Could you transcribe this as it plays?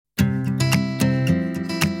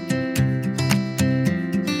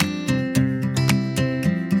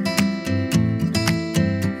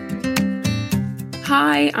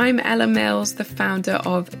Hi, I'm Ella Mills, the founder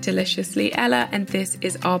of Deliciously Ella, and this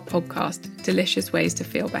is our podcast, Delicious Ways to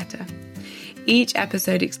Feel Better. Each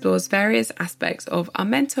episode explores various aspects of our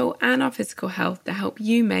mental and our physical health to help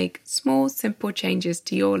you make small, simple changes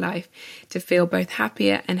to your life to feel both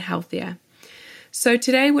happier and healthier. So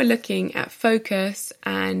today we're looking at focus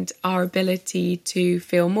and our ability to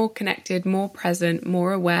feel more connected, more present,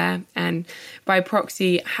 more aware, and by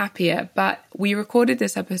proxy, happier. But we recorded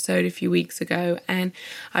this episode a few weeks ago, and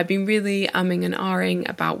I've been really umming and ahhing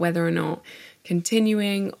about whether or not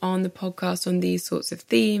continuing on the podcast on these sorts of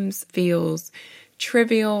themes feels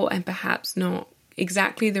trivial and perhaps not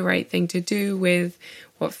exactly the right thing to do with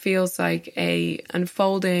what feels like a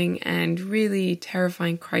unfolding and really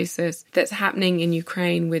terrifying crisis that's happening in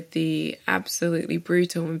Ukraine with the absolutely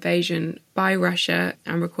brutal invasion by Russia.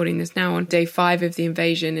 I'm recording this now on day 5 of the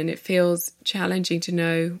invasion, and it feels challenging to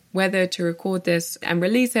know whether to record this and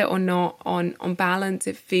release it or not. On balance,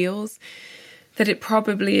 it feels that it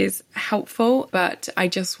probably is helpful, but I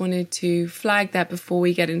just wanted to flag that before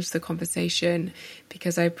we get into the conversation,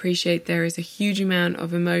 because I appreciate there is a huge amount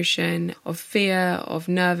of emotion, of fear, of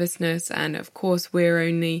nervousness, and of course we're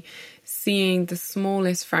only seeing the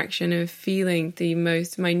smallest fraction of feeling the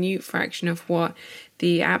most minute fraction of what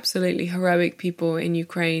the absolutely heroic people in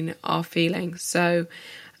Ukraine are feeling. So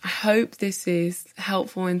I hope this is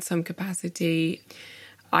helpful in some capacity.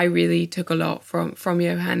 I really took a lot from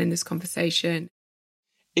Johan in this conversation.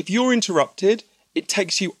 If you're interrupted, it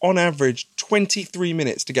takes you on average 23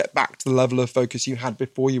 minutes to get back to the level of focus you had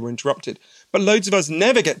before you were interrupted. But loads of us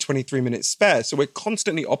never get 23 minutes spare, so we're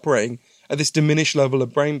constantly operating at this diminished level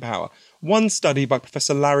of brain power. One study by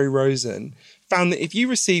Professor Larry Rosen found that if you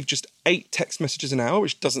receive just 8 text messages an hour,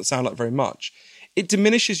 which doesn't sound like very much, it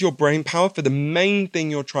diminishes your brain power for the main thing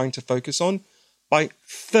you're trying to focus on by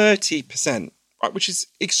 30%. Right, which is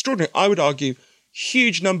extraordinary. I would argue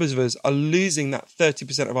huge numbers of us are losing that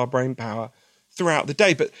 30% of our brain power throughout the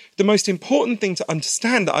day. But the most important thing to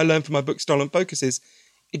understand that I learned from my book, Stolen Focus, is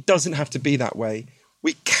it doesn't have to be that way.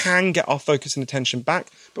 We can get our focus and attention back,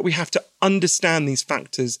 but we have to understand these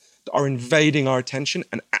factors that are invading our attention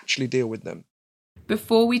and actually deal with them.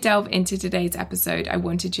 Before we delve into today's episode, I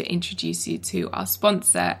wanted to introduce you to our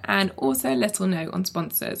sponsor, and also a little note on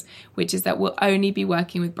sponsors, which is that we'll only be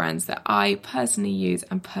working with brands that I personally use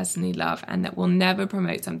and personally love, and that will never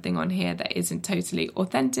promote something on here that isn't totally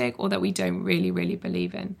authentic or that we don't really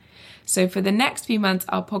believe in. So for the next few months,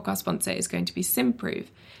 our podcast sponsor is going to be Simprove,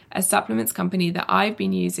 a supplements company that I've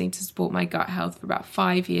been using to support my gut health for about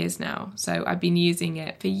 5 years now. So I've been using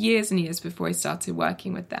it for years and years before I started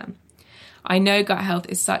working with them. I know gut health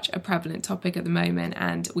is such a prevalent topic at the moment,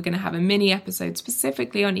 and we're going to have a mini episode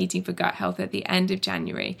specifically on eating for gut health at the end of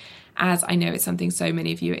January, as I know it's something so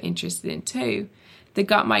many of you are interested in too. The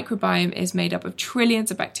gut microbiome is made up of trillions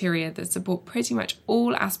of bacteria that support pretty much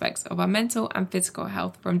all aspects of our mental and physical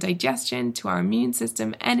health, from digestion to our immune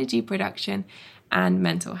system, energy production, and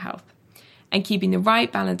mental health. And keeping the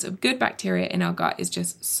right balance of good bacteria in our gut is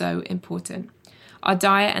just so important. Our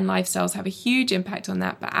diet and lifestyles have a huge impact on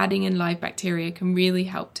that, but adding in live bacteria can really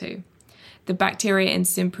help too. The bacteria in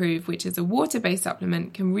Simprove, which is a water-based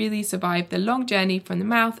supplement, can really survive the long journey from the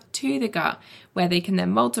mouth to the gut, where they can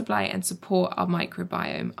then multiply and support our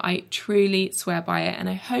microbiome. I truly swear by it, and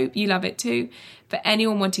I hope you love it too. For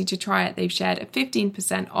anyone wanting to try it, they've shared a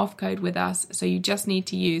 15% off code with us, so you just need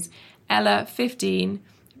to use Ella15,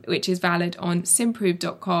 which is valid on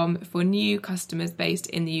simprove.com for new customers based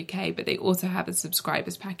in the UK, but they also have a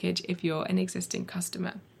subscribers package if you're an existing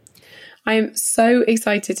customer. I am so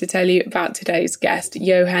excited to tell you about today's guest,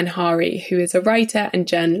 Johan Hari, who is a writer and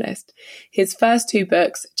journalist. His first 2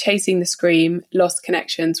 books, Chasing the Scream, Lost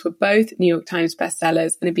Connections, were both New York Times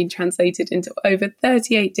bestsellers and have been translated into over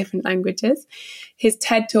 38 different languages. His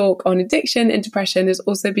TED Talk on addiction and depression has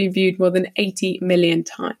also been viewed more than 80 million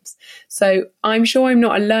times. So I'm sure I'm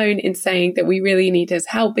not alone in saying that we really need his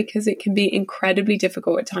help, because it can be incredibly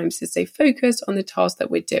difficult at times to stay focused on the task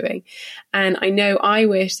that we're doing. And I know I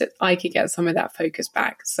wish that I could get some of that focus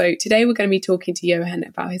back. So today we're going to be talking to Johan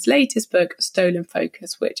about his latest book, Stolen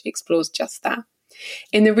Focus, which explores just that.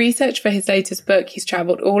 In the research for his latest book, he's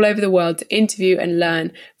travelled all over the world to interview and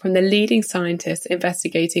learn from the leading scientists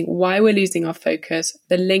investigating why we're losing our focus,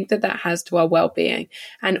 the link that has to our well-being,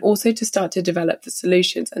 and also to start to develop the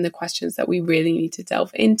solutions and the questions that we really need to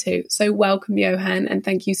delve into. So welcome, Johan, and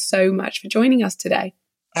thank you so much for joining us today.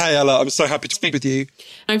 Hi, Ella. I'm so happy to speak with you.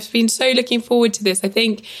 I've been so looking forward to this. I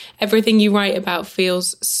think everything you write about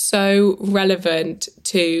feels so relevant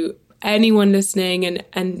to anyone listening,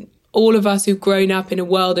 and all of us who've grown up in a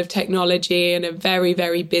world of technology and a very,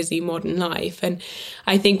 very busy modern life. And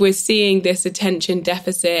I think we're seeing this attention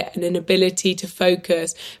deficit and inability to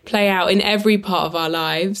focus play out in every part of our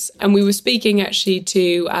lives. And we were speaking actually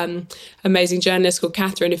to amazing journalist called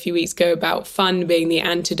Catherine a few weeks ago about fun being the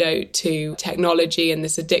antidote to technology and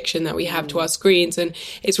this addiction that we have to our screens. And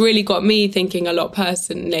it's really got me thinking a lot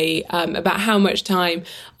personally about how much time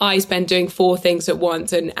I spend doing 4 things at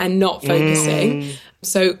once and not focusing.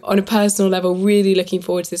 So on a personal level, really looking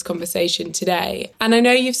forward to this conversation today. And I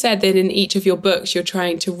know you've said that in each of your books, you're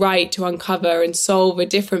trying to write, to uncover and solve a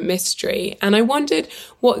different mystery. And I wondered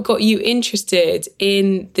what got you interested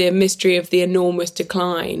in the mystery of the enormous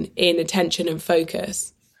decline in attention and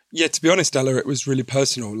focus. Yeah, to be honest, Ella, it was really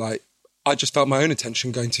personal. Like, I just felt my own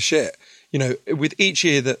attention going to shit. You know, with each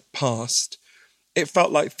year that passed, it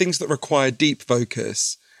felt like things that required deep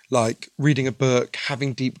focus, like reading a book,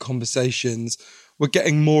 having deep conversations, were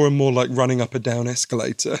getting more and more like running up a down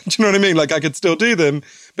escalator. Do you know what I mean? Like, I could still do them,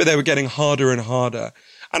 but they were getting harder and harder.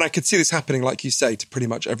 And I could see this happening, like you say, to pretty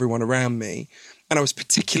much everyone around me. And I was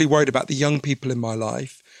particularly worried about the young people in my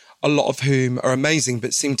life, a lot of whom are amazing,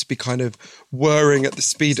 but seem to be kind of whirring at the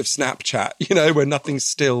speed of Snapchat, you know, where nothing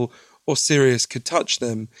still or serious could touch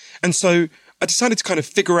them. And so I decided to kind of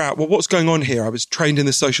figure out, well, what's going on here? I was trained in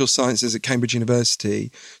the social sciences at Cambridge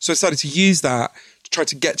University. So I decided to use that to try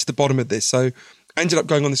to get to the bottom of this. So I ended up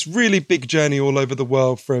going on this really big journey all over the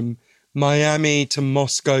world, from Miami to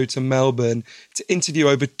Moscow to Melbourne, to interview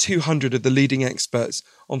over 200 of the leading experts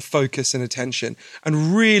on focus and attention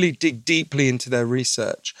and really dig deeply into their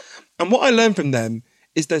research. And what I learned from them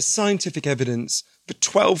is there's scientific evidence for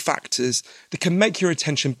 12 factors that can make your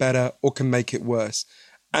attention better or can make it worse.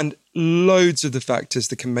 And loads of the factors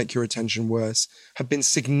that can make your attention worse have been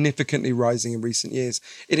significantly rising in recent years.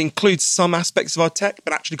 It includes some aspects of our tech,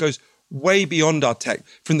 but actually goes way beyond our tech.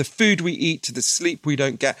 From the food we eat to the sleep we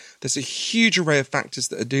don't get, there's a huge array of factors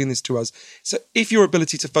that are doing this to us. So if your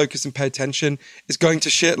ability to focus and pay attention is going to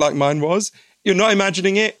shit like mine was, you're not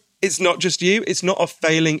imagining it. It's not just you. It's not a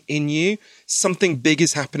failing in you. Something big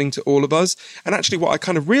is happening to all of us. And actually what I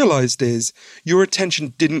kind of realized is your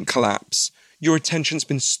attention didn't collapse. Your attention's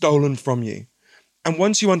been stolen from you. And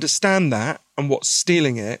once you understand that and what's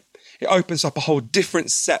stealing it, it opens up a whole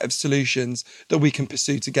different set of solutions that we can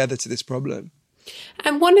pursue together to this problem.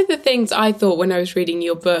 And one of the things I thought when I was reading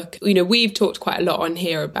your book, you know, we've talked quite a lot on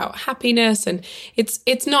here about happiness, and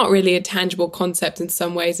it's not really a tangible concept in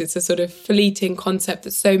some ways. It's a sort of fleeting concept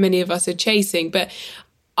that so many of us are chasing. But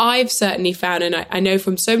I've certainly found, and I know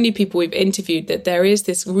from so many people we've interviewed, that there is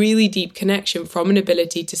this really deep connection from an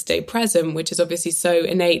ability to stay present, which is obviously so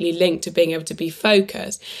innately linked to being able to be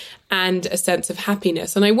focused, and a sense of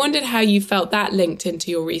happiness. And I wondered how you felt that linked into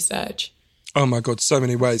your research. Oh my God, so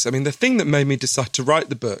many ways. I mean, the thing that made me decide to write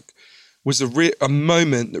the book was a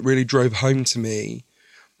moment that really drove home to me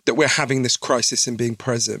that we're having this crisis in being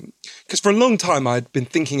present. Because for a long time, I'd been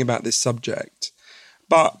thinking about this subject,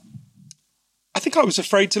 but I think I was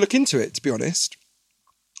afraid to look into it, to be honest.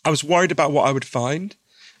 I was worried about what I would find.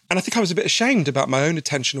 And I think I was a bit ashamed about my own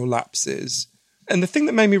attentional lapses. And the thing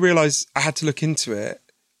that made me realise I had to look into it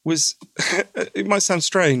was, it might sound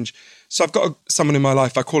strange. So I've got someone in my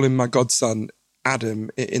life, I call him my godson, Adam,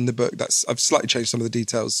 in the book. I've slightly changed some of the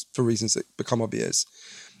details for reasons that become obvious.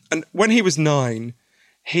 And when he was 9,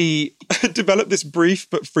 he developed this brief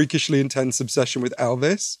but freakishly intense obsession with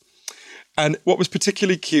Elvis. And what was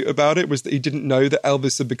particularly cute about it was that he didn't know that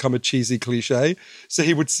Elvis had become a cheesy cliche. So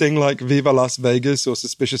he would sing like Viva Las Vegas or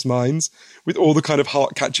Suspicious Minds with all the kind of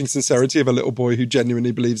heart-catching sincerity of a little boy who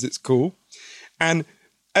genuinely believes it's cool. And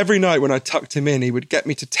every night when I tucked him in, he would get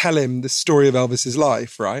me to tell him the story of Elvis's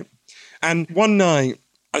life, right? And one night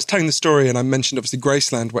I was telling the story and I mentioned obviously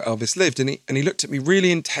Graceland where Elvis lived, and he looked at me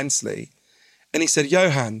really intensely and he said,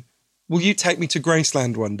 "Johan, will you take me to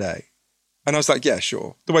Graceland one day?" And I was like, "Yeah,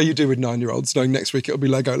 sure." The way you do with 9-year-olds, knowing next week it'll be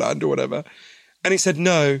Legoland or whatever. And he said,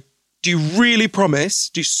 "No, do you really promise?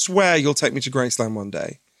 Do you swear you'll take me to Graceland one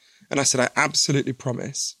day?" And I said, "I absolutely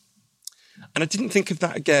promise." And I didn't think of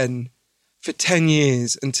that again for 10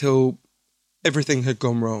 years until everything had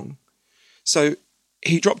gone wrong. So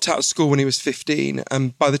he dropped out of school when he was 15.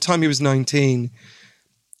 And by the time he was 19,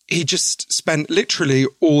 he just spent literally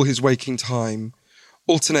all his waking time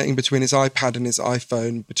alternating between his iPad and his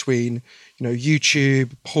iPhone, between, you know,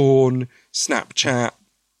 YouTube, porn, Snapchat.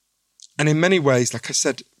 And in many ways, like I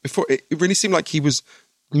said before, it really seemed like he was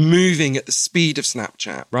moving at the speed of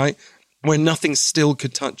Snapchat, right? Where nothing still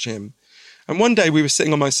could touch him. And one day we were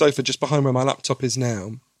sitting on my sofa just behind where my laptop is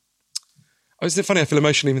now. Isn't it funny? I feel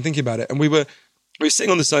emotional even thinking about it. And we were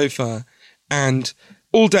sitting on the sofa, and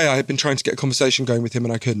all day I had been trying to get a conversation going with him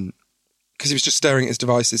and I couldn't. because he was just staring at his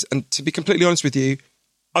devices. And to be completely honest with you,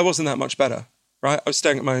 I wasn't that much better, right? I was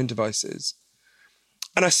staring at my own devices.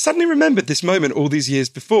 And I suddenly remembered this moment all these years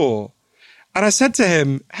before. And I said to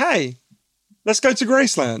him, hey, let's go to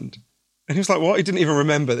Graceland. And he was like, what? He didn't even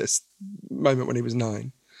remember this moment when he was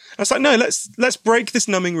 9. I was like, no, let's break this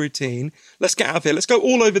numbing routine. Let's get out of here. Let's go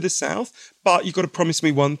all over the South. But you've got to promise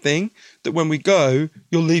me one thing, that when we go,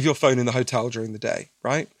 you'll leave your phone in the hotel during the day,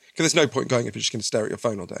 right? Because there's no point going if you're just going to stare at your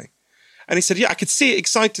phone all day. And he said, yeah, I could see it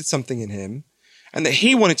excited something in him and that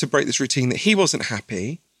he wanted to break this routine, that he wasn't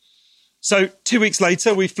happy. So 2 weeks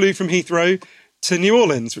later, we flew from Heathrow to New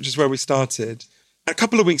Orleans, which is where we started. And a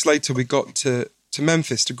couple of weeks later, we got to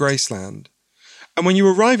Memphis, to Graceland. And when you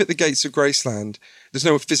arrive at the gates of Graceland, there's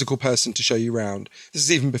no physical person to show you around. This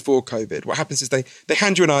is even before COVID. What happens is they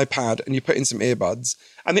hand you an iPad and you put in some earbuds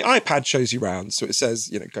and the iPad shows you around. So it says,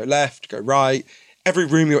 go left, go right. Every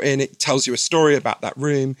room you're in, it tells you a story about that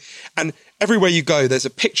room. And everywhere you go, there's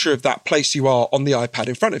a picture of that place you are on the iPad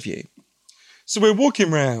in front of you. So we're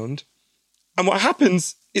walking around and what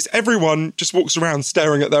happens is everyone just walks around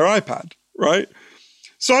staring at their iPad, right?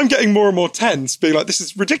 So I'm getting more and more tense, being like, this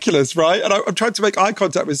is ridiculous, right? And I'm trying to make eye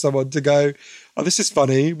contact with someone to go, oh, this is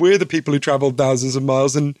funny. We're the people who travelled thousands of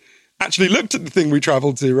miles and actually looked at the thing we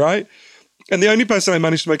travelled to, right? And the only person I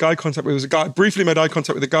managed to make eye contact with was a guy. I briefly made eye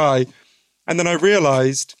contact with a guy. And then I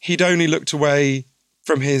realised he'd only looked away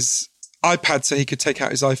from his iPad so he could take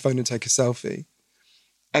out his iPhone and take a selfie.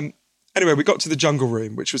 And anyway, we got to the Jungle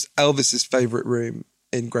Room, which was Elvis's favourite room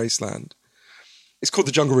in Graceland. It's called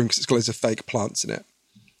the Jungle Room because it's got loads of fake plants in it.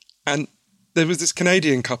 And there was this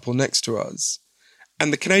Canadian couple next to us.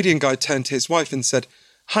 And the Canadian guy turned to his wife and said,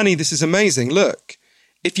 honey, this is amazing. Look,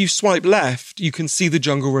 if you swipe left, you can see the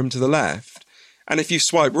Jungle Room to the left. And if you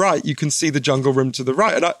swipe right, you can see the Jungle Room to the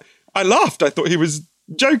right. And I laughed. I thought he was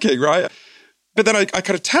joking, right? But then I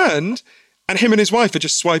kind of turned and him and his wife are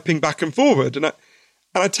just swiping back and forward. And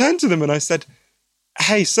I turned to them and I said,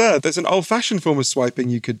 hey, sir, there's an old-fashioned form of swiping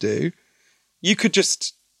you could do. You could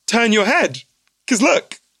just turn your head. Because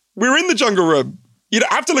look, we're in the Jungle Room. You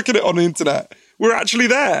don't have to look at it on the internet. We're actually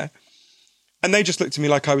there. And they just looked at me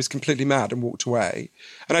like I was completely mad and walked away.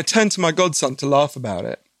 And I turned to my godson to laugh about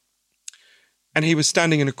it. And he was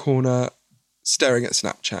standing in a corner staring at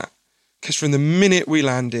Snapchat. Because from the minute we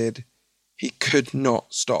landed, he could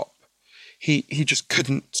not stop. He just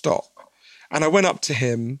couldn't stop. And I went up to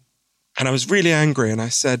him and I was really angry. And I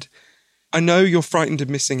said, I know you're frightened of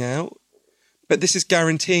missing out, but this is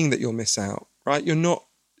guaranteeing that you'll miss out, right? You're not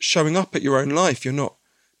showing up at your own life. You're not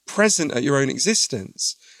present at your own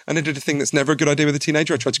existence. And I did a thing that's never a good idea with a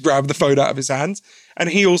teenager. I tried to grab the phone out of his hands and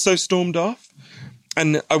he also stormed off.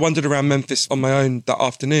 And I wandered around Memphis on my own that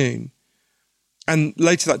afternoon. And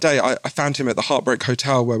later that day, I found him at the Heartbreak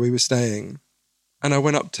Hotel where we were staying. And I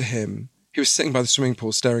went up to him. He was sitting by the swimming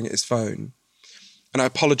pool staring at his phone. And I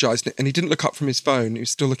apologised. And he didn't look up from his phone. He was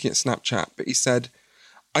still looking at Snapchat. But he said,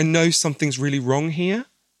 I know something's really wrong here,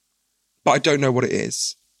 but I don't know what it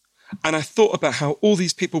is. And I thought about how all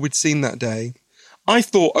these people we'd seen that day. I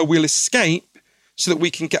thought, oh, we'll escape so that we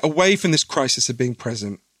can get away from this crisis of being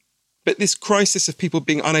present. But this crisis of people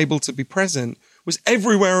being unable to be present was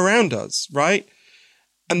everywhere around us, right?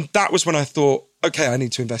 And that was when I thought, okay, I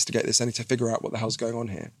need to investigate this. I need to figure out what the hell's going on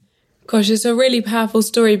here. Gosh, it's a really powerful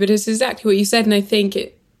story, but it's exactly what you said. And I think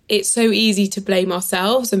it's so easy to blame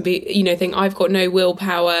ourselves and think I've got no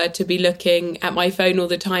willpower to be looking at my phone all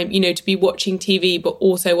the time, to be watching TV, but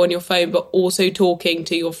also on your phone, but also talking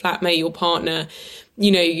to your flatmate, your partner.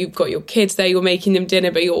 You've got your kids there, you're making them dinner,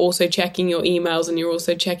 but you're also checking your emails and you're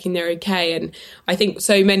also checking they're okay. And I think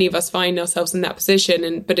so many of us find ourselves in that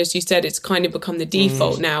position. But as you said, it's kind of become the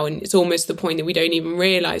default now. And it's almost the point that we don't even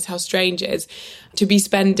realise how strange it is to be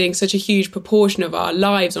spending such a huge proportion of our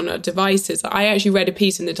lives on our devices. I actually read a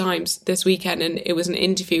piece in the Times this weekend and it was an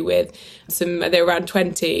interview with they were around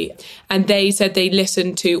 20. And they said they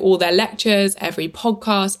listened to all their lectures, every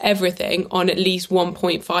podcast, everything on at least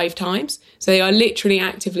 1.5 times. So they are literally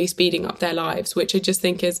actively speeding up their lives, which I just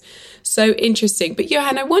think is so interesting. But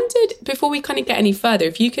Johan, I wondered, before we kind of get any further,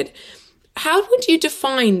 if you could, how would you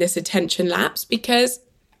define this attention lapse? Because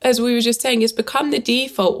as we were just saying, it's become the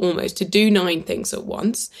default almost to do 9 things at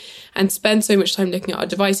once and spend so much time looking at our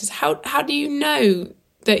devices. How do you know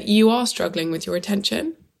that you are struggling with your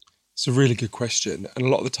attention? It's a really good question. And a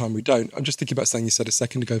lot of the time we don't. I'm just thinking about something you said a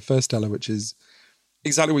second ago first, Ella, which is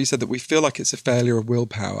exactly what you said, that we feel like it's a failure of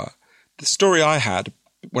willpower. The story I had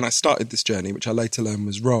when I started this journey, which I later learned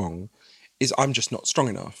was wrong, is I'm just not strong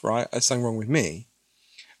enough, right? There's something wrong with me.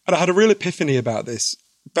 And I had a real epiphany about this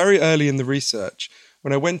very early in the research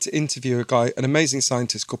when I went to interview an amazing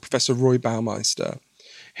scientist called Professor Roy Baumeister,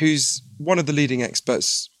 who's one of the leading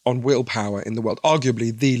experts on willpower in the world,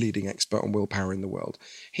 arguably the leading expert on willpower in the world.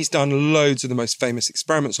 He's done loads of the most famous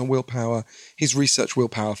experiments on willpower. He's researched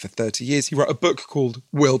willpower for 30 years. He wrote a book called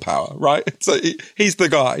Willpower, right? So he's the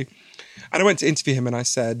guy. And I went to interview him and I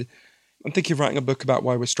said, I'm thinking of writing a book about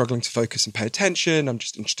why we're struggling to focus and pay attention. I'm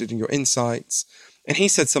just interested in your insights. And he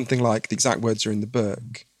said something like, the exact words are in the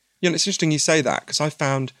book. It's interesting you say that because I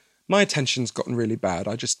found my attention's gotten really bad.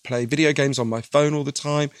 I just play video games on my phone all the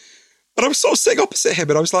time. And I was sort of sitting opposite him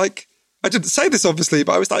and I was like, I didn't say this obviously,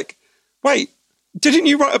 but I was like, wait, didn't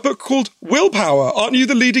you write a book called Willpower? Aren't you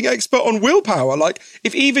the leading expert on willpower? Like,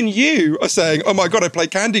 if even you are saying, oh my God, I play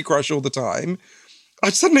Candy Crush all the time, I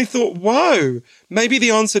suddenly thought, whoa, maybe the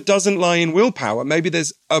answer doesn't lie in willpower. Maybe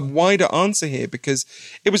there's a wider answer here, because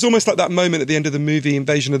it was almost like that moment at the end of the movie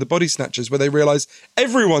Invasion of the Body Snatchers where they realise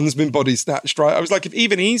everyone's been body snatched, right? I was like, if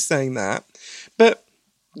even he's saying that. But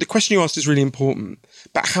the question you asked is really important.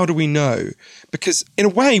 But how do we know? Because in a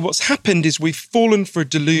way, what's happened is we've fallen for a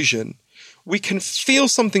delusion. We can feel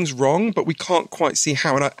something's wrong, but we can't quite see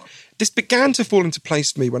how. And this began to fall into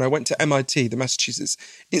place for me when I went to MIT, the Massachusetts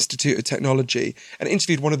Institute of Technology, and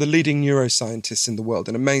interviewed one of the leading neuroscientists in the world,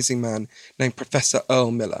 an amazing man named Professor Earl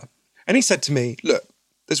Miller. And he said to me, look,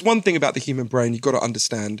 there's one thing about the human brain you've got to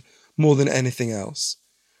understand more than anything else.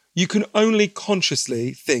 You can only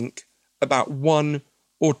consciously think about one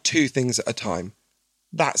or two things at a time.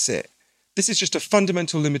 That's it. This is just a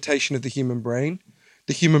fundamental limitation of the human brain.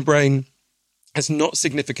 The human brain has not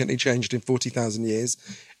significantly changed in 40,000 years.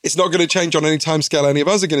 It's not going to change on any timescale any of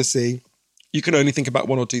us are going to see. You can only think about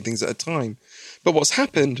one or two things at a time. But what's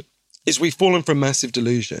happened is we've fallen for a massive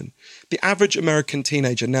delusion. The average American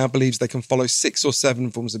teenager now believes they can follow 6 or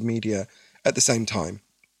 7 forms of media at the same time.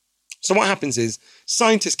 So what happens is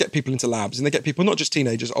scientists get people into labs, and they get people, not just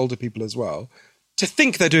teenagers, older people as well, to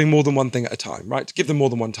think they're doing more than one thing at a time, right? To give them more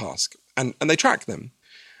than one task. And they track them.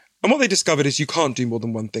 And what they discovered is you can't do more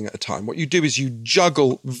than one thing at a time. What you do is you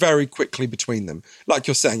juggle very quickly between them. Like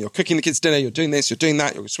you're saying, you're cooking the kids' dinner, you're doing this, you're doing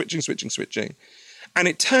that, you're switching. And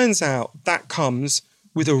it turns out that comes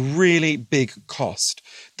with a really big cost.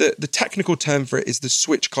 The technical term for it is the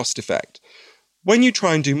switch cost effect. When you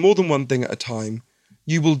try and do more than one thing at a time,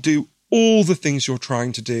 you will do all the things you're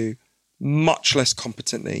trying to do much less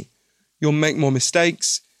competently. You'll make more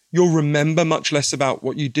mistakes. You'll remember much less about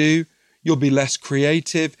what you do. You'll be less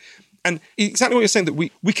creative. And exactly what you're saying, that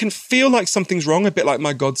we can feel like something's wrong, a bit like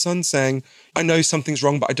my godson saying, I know something's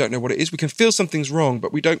wrong, but I don't know what it is. We can feel something's wrong,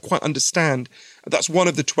 but we don't quite understand. That's one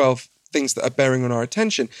of the 12 things that are bearing on our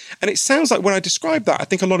attention. And it sounds like when I describe that, I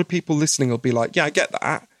think a lot of people listening will be like, yeah, I get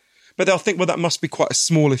that. But they'll think, well, that must be quite a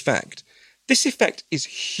small effect. This effect is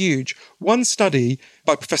huge. One study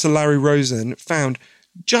by Professor Larry Rosen found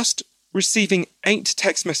just receiving 8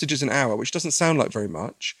 text messages an hour, which doesn't sound like very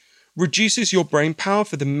much, reduces your brain power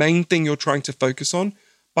for the main thing you're trying to focus on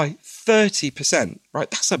by 30%, right?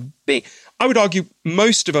 That's a big... I would argue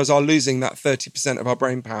most of us are losing that 30% of our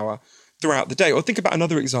brain power throughout the day. Or think about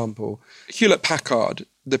another example. Hewlett-Packard,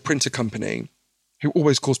 the printer company, who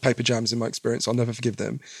always cause paper jams in my experience, I'll never forgive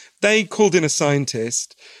them, they called in a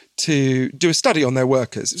scientist to do a study on their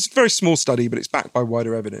workers. It was a very small study, but it's backed by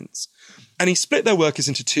wider evidence. And he split their workers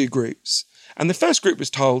into 2 groups. And the first group was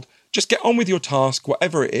told, just get on with your task,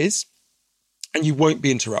 whatever it is, and you won't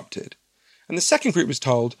be interrupted. And the second group was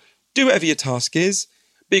told, do whatever your task is,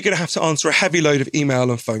 but you're going to have to answer a heavy load of email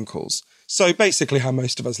and phone calls. So basically how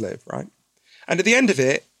most of us live, right? And at the end of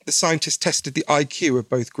it, the scientist tested the IQ of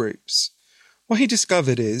both groups. What he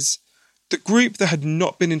discovered is the group that had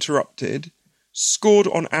not been interrupted scored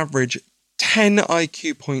on average 10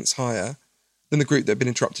 IQ points higher than the group that had been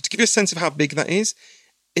interrupted. To give you a sense of how big that is,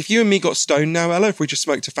 if you and me got stoned now, Ella, if we just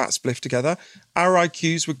smoked a fat spliff together, our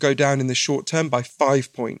IQs would go down in the short term by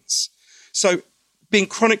 5 points. So being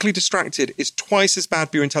chronically distracted is twice as bad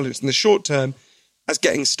for your intelligence in the short term as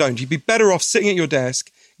getting stoned. You'd be better off sitting at your desk,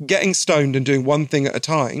 getting stoned and doing one thing at a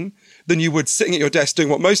time than you would sitting at your desk doing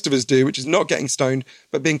what most of us do, which is not getting stoned,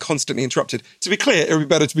 but being constantly interrupted. To be clear, it would be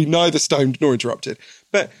better to be neither stoned nor interrupted.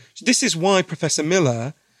 But this is why Professor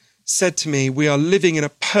Miller said to me, we are living in a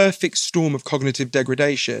perfect storm of cognitive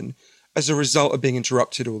degradation as a result of being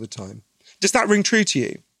interrupted all the time. Does that ring true to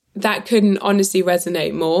you? That couldn't honestly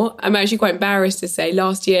resonate more. I'm actually quite embarrassed to say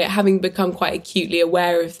last year, having become quite acutely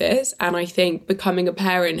aware of this, and I think becoming a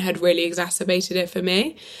parent had really exacerbated it for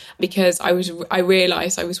me, because I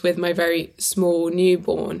realised I was with my very small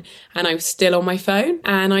newborn and I was still on my phone.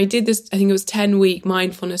 And I did this, I think it was 10-week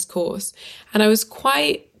mindfulness course, and I was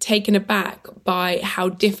quite taken aback by how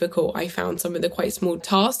difficult I found some of the quite small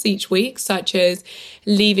tasks each week, such as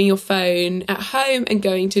leaving your phone at home and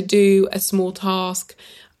going to do a small task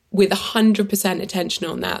with 100% attention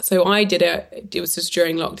on that. So I did it was just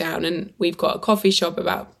during lockdown, and we've got a coffee shop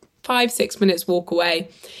about 5-6 minutes walk away.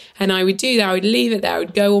 And I would do that. I would leave it there. I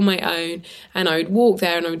would go on my own and I would walk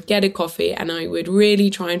there and I would get a coffee, and I would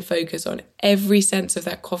really try and focus on every sense of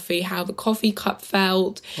that coffee, how the coffee cup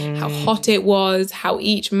felt, how hot it was, how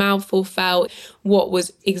each mouthful felt, what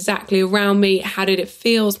was exactly around me, how did it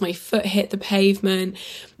feel as my foot hit the pavement,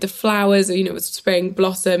 the flowers, it was spring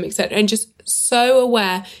blossom, etc. And just so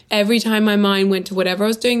aware every time my mind went to whatever I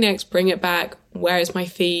was doing next, bring it back. Where is my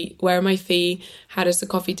feet? Where are my feet? How does the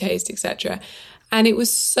coffee taste, etc. And it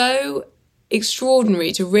was so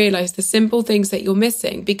extraordinary to realize the simple things that you're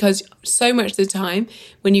missing, because so much of the time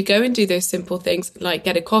when you go and do those simple things like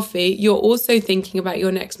get a coffee, you're also thinking about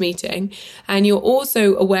your next meeting, and you're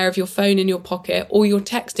also aware of your phone in your pocket, or you're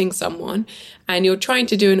texting someone and you're trying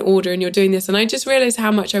to do an order and you're doing this. And I just realized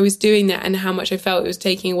how much I was doing that and how much I felt it was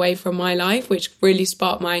taking away from my life, which really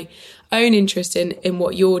sparked my own interest in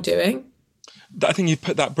what you're doing. I think you've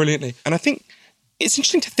put that brilliantly. And I think it's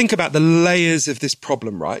interesting to think about the layers of this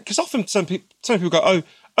problem, right? Because often some people go,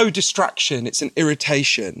 oh, distraction, it's an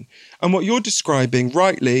irritation. And what you're describing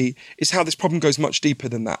rightly is how this problem goes much deeper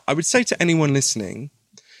than that. I would say to anyone listening,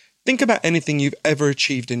 think about anything you've ever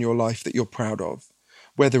achieved in your life that you're proud of,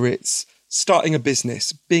 whether it's starting a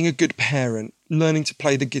business, being a good parent, learning to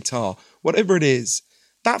play the guitar, whatever it is.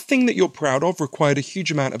 That thing that you're proud of required a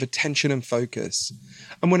huge amount of attention and focus.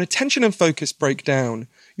 And when attention and focus break down,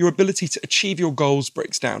 your ability to achieve your goals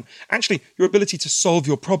breaks down. Actually, your ability to solve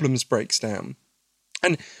your problems breaks down.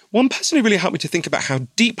 And one person who really helped me to think about how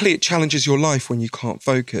deeply it challenges your life when you can't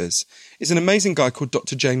focus is an amazing guy called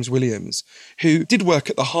Dr. James Williams, who did work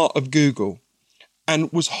at the heart of Google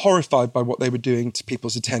and was horrified by what they were doing to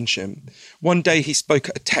people's attention. One day he spoke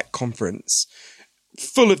at a tech conference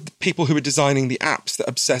full of people who were designing the apps that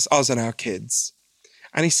obsess us and our kids.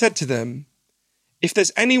 And he said to them, if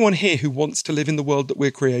there's anyone here who wants to live in the world that we're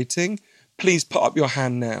creating, please put up your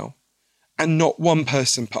hand now. And not one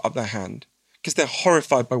person put up their hand because they're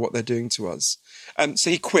horrified by what they're doing to us. So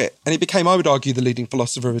he quit, and he became, I would argue, the leading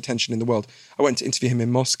philosopher of attention in the world. I went to interview him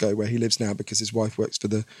in Moscow, where he lives now because his wife works for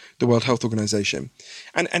the World Health Organization.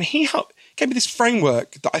 And he gave me this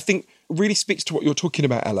framework that I think really speaks to what you're talking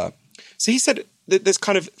about, Ella. So he said that there's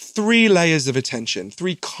kind of 3 layers of attention,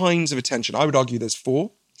 3 kinds of attention. I would argue there's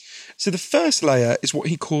 4. So the first layer is what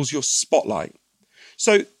he calls your spotlight.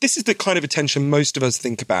 So this is the kind of attention most of us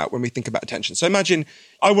think about when we think about attention. So imagine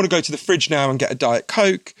I want to go to the fridge now and get a Diet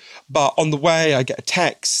Coke, but on the way I get a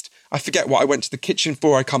text. I forget what I went to the kitchen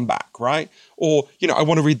for. I come back, right? Or, I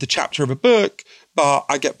want to read the chapter of a book, but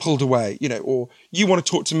I get pulled away, or you want to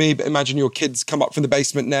talk to me, but imagine your kids come up from the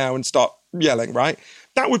basement now and start yelling, right?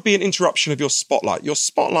 That would be an interruption of your spotlight. Your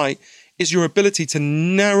spotlight is your ability to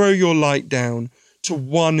narrow your light down to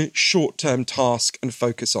one short-term task and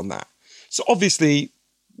focus on that. So obviously,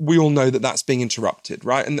 we all know that that's being interrupted,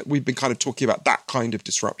 right? And that we've been kind of talking about that kind of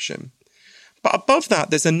disruption. But above that,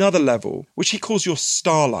 there's another level, which he calls your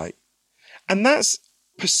starlight. And that's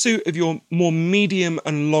pursuit of your more medium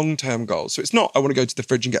and long-term goals. So it's not, I want to go to the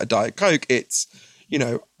fridge and get a Diet Coke. It's,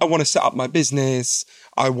 I want to set up my business.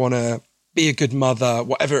 I want to be a good mother,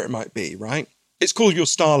 whatever it might be, right? It's called your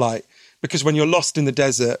starlight because when you're lost in the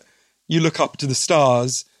desert, you look up to the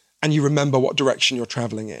stars and you remember what direction you're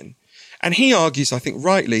traveling in. And he argues, I think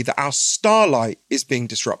rightly, that our starlight is being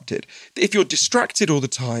disrupted. That if you're distracted all the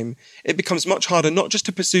time, it becomes much harder not just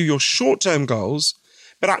to pursue your short-term goals,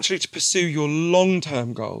 but actually to pursue your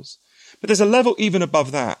long-term goals. But there's a level even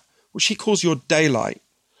above that, which he calls your daylight,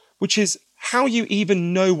 which is how you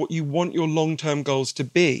even know what you want your long-term goals to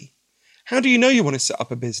be. How do you know you want to set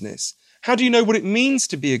up a business? How do you know what it means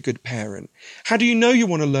to be a good parent? How do you know you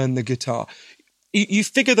want to learn the guitar? You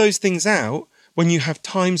figure those things out when you have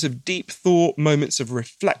times of deep thought, moments of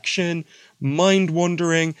reflection, mind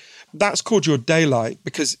wandering. That's called your daylight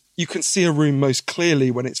because you can see a room most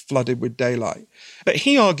clearly when it's flooded with daylight. But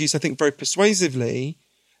he argues, I think very persuasively,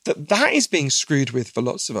 that is being screwed with for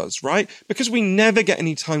lots of us, right? Because we never get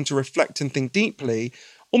any time to reflect and think deeply,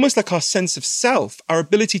 almost like our sense of self, our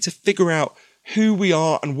ability to figure out who we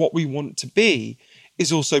are and what we want to be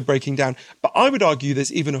is also breaking down. But I would argue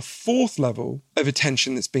there's even a 4th level of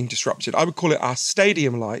attention that's being disrupted. I would call it our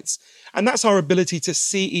stadium lights. And that's our ability to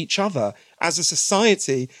see each other as a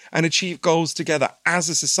society and achieve goals together as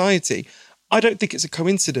a society. I don't think it's a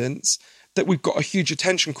coincidence that we've got a huge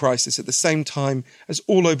attention crisis at the same time as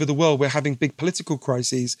all over the world we're having big political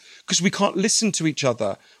crises because we can't listen to each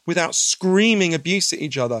other without screaming abuse at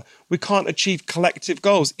each other. We can't achieve collective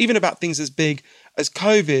goals, even about things as big as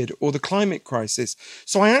COVID or the climate crisis.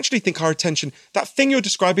 So I actually think our attention, that thing you're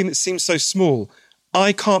describing that seems so small,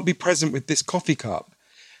 I can't be present with this coffee cup,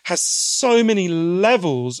 has so many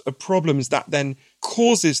levels of problems that then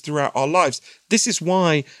causes throughout our lives. This is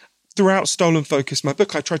why throughout Stolen Focus, my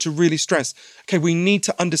book, I try to really stress, okay, we need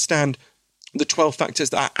to understand the 12 factors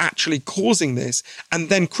that are actually causing this and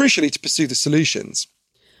then crucially to pursue the solutions.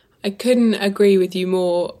 I couldn't agree with you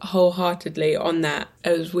more wholeheartedly on that.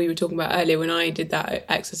 As we were talking about earlier, when I did that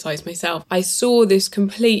exercise myself, I saw this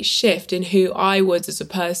complete shift in who I was as a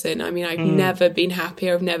person. I mean, I've never been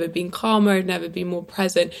happier. I've never been calmer. I've never been more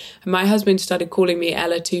present. And my husband started calling me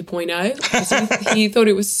Ella 2.0 because he thought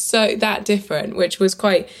it was so that different, which was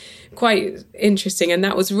quite interesting. And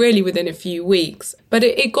that was really within a few weeks. But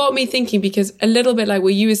it got me thinking, because a little bit like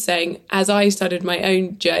what you were saying, as I started my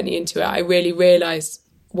own journey into it, I really realised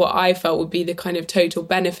what I felt would be the kind of total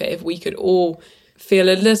benefit if we could all feel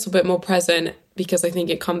a little bit more present, because I think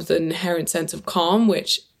it comes with an inherent sense of calm,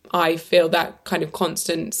 which I feel that kind of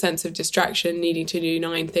constant sense of distraction, needing to do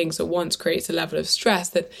 9 things at once, creates a level of stress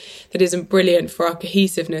that isn't brilliant for our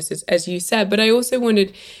cohesiveness, as you said. But I also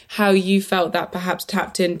wondered how you felt that perhaps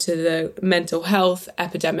tapped into the mental health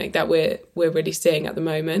epidemic that we're really seeing at the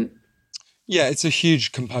moment. Yeah, it's a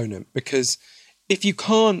huge component, because if you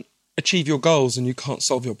can't achieve your goals and you can't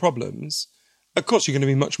solve your problems, of course you're going to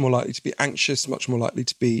be much more likely to be anxious, much more likely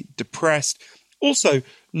to be depressed. Also,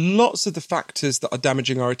 lots of the factors that are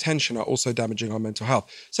damaging our attention are also damaging our mental health.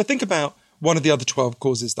 So think about one of the other 12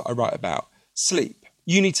 causes that I write about, sleep.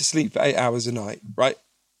 You need to sleep for 8 hours a night, right?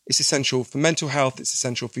 It's essential for mental health. It's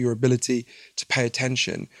essential for your ability to pay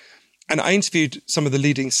attention. And I interviewed some of the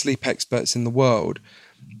leading sleep experts in the world.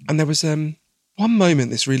 And there was one moment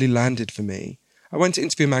this really landed for me. I went to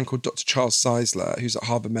interview a man called Dr. Charles Czeisler, who's at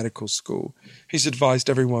Harvard Medical School. He's advised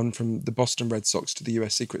everyone from the Boston Red Sox to the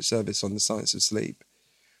US Secret Service on the science of sleep.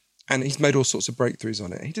 And he's made all sorts of breakthroughs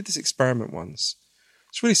on it. He did this experiment once.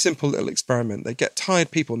 It's a really simple little experiment. They get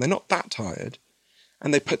tired people, and they're not that tired,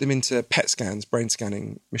 and they put them into PET scans, brain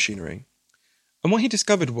scanning machinery. And what he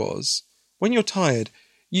discovered was, when you're tired,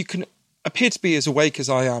 you can appear to be as awake as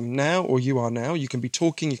I am now, or you are now. You can be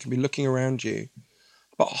talking, you can be looking around you.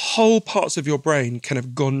 But whole parts of your brain can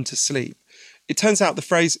have gone to sleep. It turns out the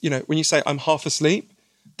phrase, when you say I'm half asleep,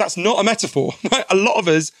 that's not a metaphor. Right? A lot of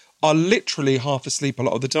us are literally half asleep a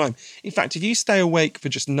lot of the time. In fact, if you stay awake for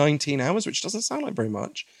just 19 hours, which doesn't sound like very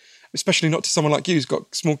much, especially not to someone like you who's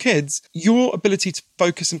got small kids, your ability to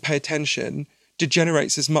focus and pay attention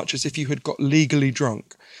degenerates as much as if you had got legally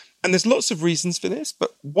drunk. And there's lots of reasons for this,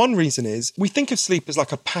 but one reason is we think of sleep as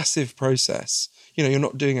like a passive process. You're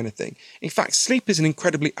not doing anything. In fact, sleep is an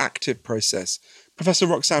incredibly active process. Professor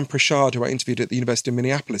Roxanne Prichard, who I interviewed at the University of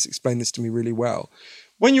Minneapolis, explained this to me really well.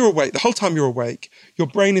 When you're awake, the whole time you're awake, your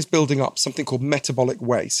brain is building up something called metabolic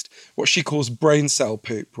waste, what she calls brain cell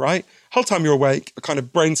poop, right? The whole time you're awake, a kind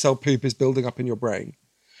of brain cell poop is building up in your brain.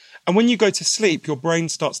 And when you go to sleep, your brain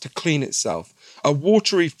starts to clean itself. A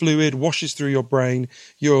watery fluid washes through your brain,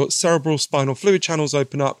 your cerebral spinal fluid channels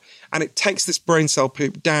open up, and it takes this brain cell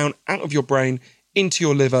poop down out of your brain into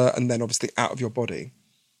your liver, and then obviously out of your body.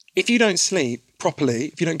 If you don't sleep properly,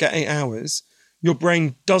 if you don't get 8 hours, your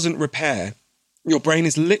brain doesn't repair. Your brain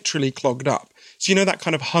is literally clogged up. So that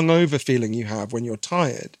kind of hungover feeling you have when you're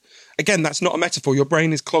tired. Again, that's not a metaphor. Your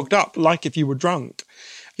brain is clogged up like if you were drunk.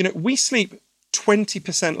 We sleep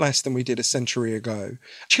 20% less than we did a century ago.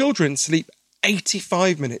 Children sleep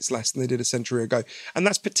 85 minutes less than they did a century ago. And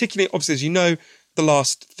that's particularly, obviously, as you know, the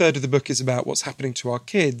last third of the book is about what's happening to our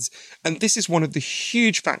kids. And this is one of the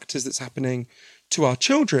huge factors that's happening to our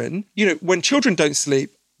children. When children don't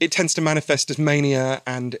sleep, it tends to manifest as mania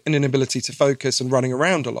and an inability to focus and running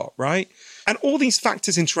around a lot, right? And all these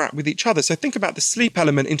factors interact with each other. So think about the sleep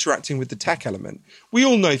element interacting with the tech element. We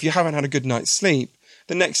all know if you haven't had a good night's sleep,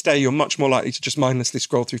 the next day you're much more likely to just mindlessly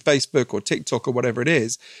scroll through Facebook or TikTok or whatever it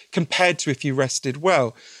is, compared to if you rested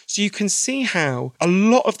well. So you can see how a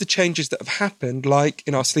lot of the changes that have happened, like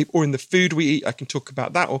in our sleep or in the food we eat, I can talk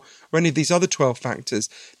about that, or any of these other 12 factors,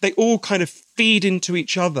 they all kind of feed into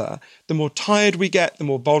each other. The more tired we get, the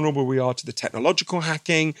more vulnerable we are to the technological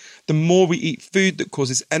hacking. The more we eat food that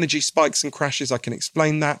causes energy spikes and crashes, I can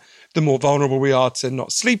explain that. The more vulnerable we are to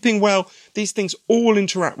not sleeping well. These things all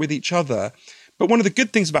interact with each other. But one of the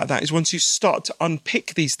good things about that is once you start to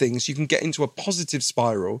unpick these things, you can get into a positive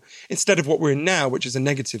spiral instead of what we're in now, which is a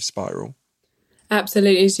negative spiral.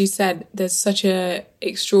 Absolutely. As you said, there's such a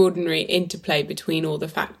extraordinary interplay between all the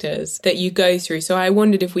factors that you go through. So I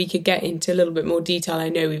wondered if we could get into a little bit more detail. I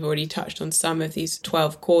know we've already touched on some of these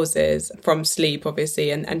 12 causes from sleep,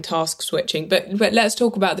 obviously, and task switching. But let's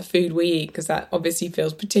talk about the food we eat, because that obviously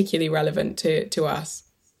feels particularly relevant to us.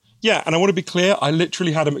 Yeah, and I want to be clear, I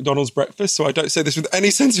literally had a McDonald's breakfast, so I don't say this with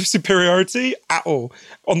any sense of superiority at all.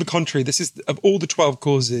 On the contrary, this is, of all the 12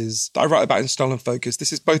 causes that I write about in Style and Focus,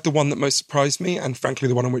 this is both the one that most surprised me and, frankly,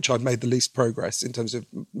 the one on which I've made the least progress in terms of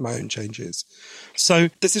my own changes. So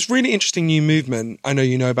there's this really interesting new movement, I know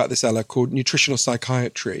you know about this, Ella, called nutritional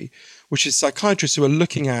psychiatry, which is psychiatrists who are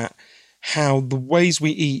looking at how the ways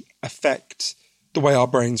we eat affect the way our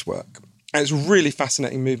brains work. And it's a really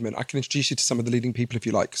fascinating movement. I can introduce you to some of the leading people if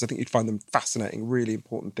you like, because I think you'd find them fascinating, really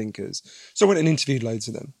important thinkers. So I went and interviewed loads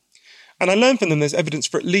of them. And I learned from them there's evidence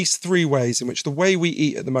for at least 3 ways in which the way we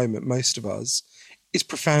eat at the moment, most of us, is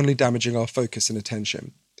profoundly damaging our focus and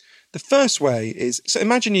attention. The first way is, so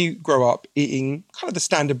imagine you grow up eating kind of the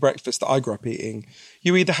standard breakfast that I grew up eating.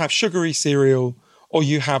 You either have sugary cereal or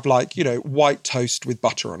you have white toast with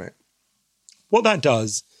butter on it. What that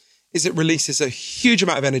does is it releases a huge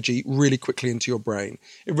amount of energy really quickly into your brain.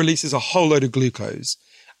 It releases a whole load of glucose.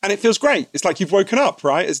 And it feels great. It's like you've woken up,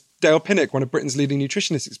 right? As Dale Pinnock, one of Britain's leading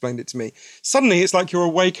nutritionists, explained it to me. Suddenly, it's like you're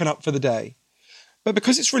waking up for the day. But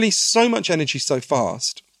because it's released so much energy so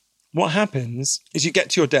fast, what happens is you get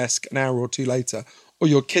to your desk an hour or 2 later, or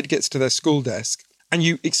your kid gets to their school desk, and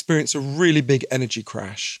you experience a really big energy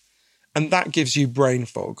crash. And that gives you brain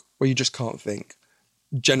fog, where you just can't think.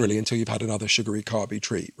 Generally until you've had another sugary carby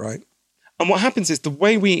treat, right? And what happens is the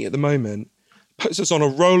way we eat at the moment puts us on a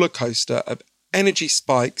roller coaster of energy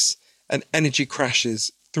spikes and energy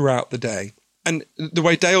crashes throughout the day. And the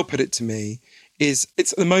way Dale put it to me is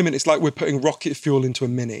it's at the moment, it's like we're putting rocket fuel into a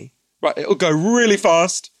Mini, right? It'll go really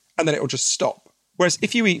fast and then it'll just stop. Whereas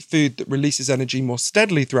if you eat food that releases energy more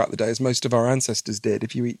steadily throughout the day, as most of our ancestors did,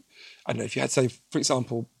 if you eat, I don't know, if you had, say, for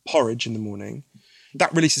example, porridge in the morning,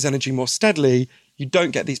 that releases energy more steadily. You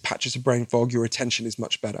don't get these patches of brain fog. Your attention is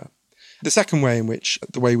much better. The second way in which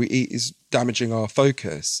the way we eat is damaging our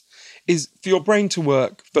focus is for your brain to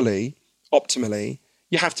work fully, optimally,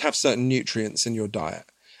 you have to have certain nutrients in your diet.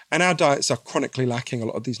 And our diets are chronically lacking a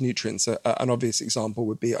lot of these nutrients. An obvious example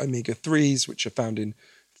would be omega-3s, which are found in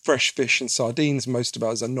fresh fish and sardines. Most of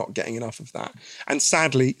us are not getting enough of that. And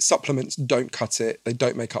sadly, supplements don't cut it. They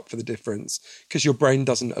don't make up for the difference because your brain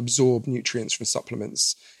doesn't absorb nutrients from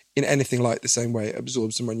supplements in anything like the same way it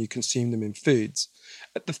absorbs them when you consume them in foods.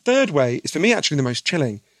 The third way is, for me, actually the most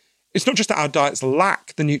chilling. It's not just that our diets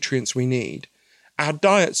lack the nutrients we need. Our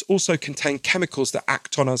diets also contain chemicals that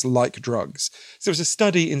act on us like drugs. So there was a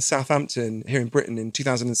study in Southampton, here in Britain, in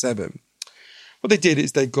 2007. What they did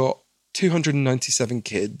is they got 297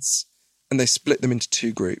 kids and they split them into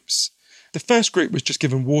 2 groups. The first group was just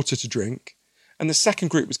given water to drink, and the second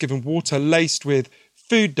group was given water laced with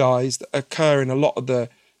food dyes that occur in a lot of the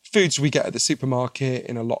foods we get at the supermarket,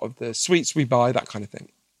 in a lot of the sweets we buy, that kind of thing.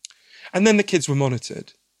 And then the kids were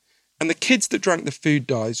monitored. And the kids that drank the food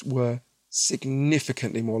dyes were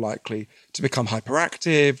significantly more likely to become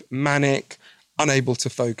hyperactive, manic, unable to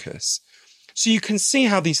focus. So you can see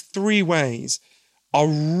how these 3 ways are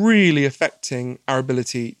really affecting our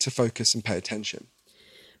ability to focus and pay attention.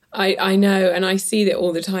 I know, and I see that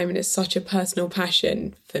all the time, and it's such a personal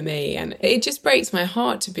passion for me. And it just breaks my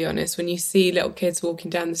heart, to be honest, when you see little kids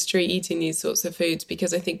walking down the street eating these sorts of foods,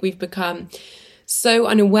 because I think we've become so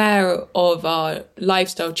unaware of our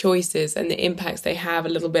lifestyle choices and the impacts they have, a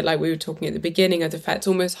little bit like we were talking at the beginning of the fact it's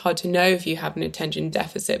almost hard to know if you have an attention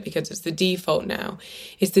deficit because it's the default now.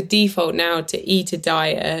 It's the default now to eat a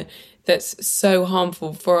diet that's so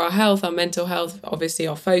harmful for our health, our mental health, obviously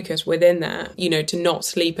our focus within that, to not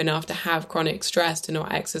sleep enough, to have chronic stress, to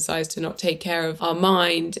not exercise, to not take care of our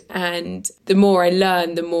mind. And the more I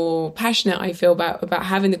learn, the more passionate I feel about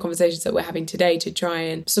having the conversations that we're having today to try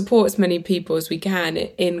and support as many people as we can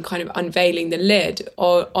in kind of unveiling the lid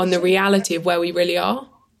on the reality of where we really are.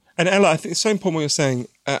 And Ella, I think it's so important what you're saying.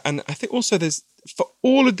 And I think also there's, for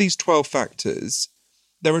all of these 12 factors,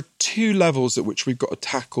 there are 2 levels at which we've got to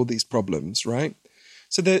tackle these problems, right?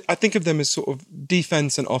 So I think of them as sort of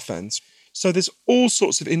defense and offense. So there's all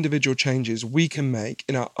sorts of individual changes we can make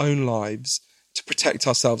in our own lives to protect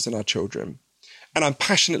ourselves and our children. And I'm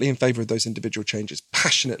passionately in favour of those individual changes,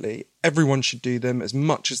 passionately. Everyone should do them as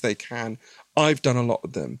much as they can. I've done a lot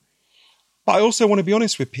of them. But I also want to be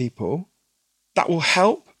honest with people. That will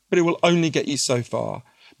help, but it will only get you so far.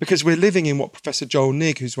 Because we're living in what Professor Joel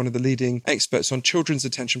Nigg, who's one of the leading experts on children's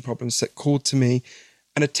attention problems, called to me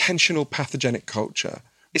an attentional pathogenic culture,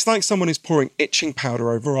 It's like someone is pouring itching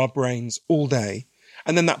powder over our brains all day.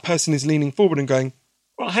 And then that person is leaning forward and going,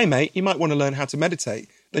 well, hey, mate, you might want to learn how to meditate.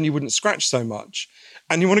 Then you wouldn't scratch so much.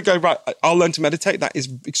 And you want to go, right, I'll learn to meditate. That is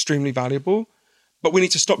extremely valuable. But we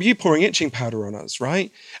need to stop you pouring itching powder on us,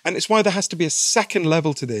 right? And it's why there has to be a second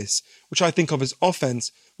level to this, which I think of as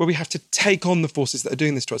offense, where we have to take on the forces that are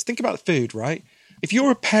doing this to us. Think about food, right? If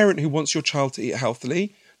you're a parent who wants your child to eat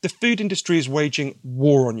healthily, the food industry is waging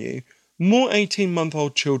war on you. More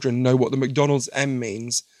 18-month-old children know what the McDonald's M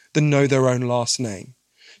means than know their own last name.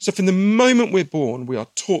 So from the moment we're born, we are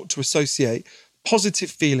taught to associate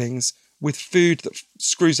positive feelings with food that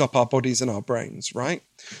screws up our bodies and our brains, right?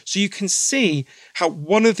 So you can see how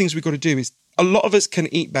one of the things we've got to do is a lot of us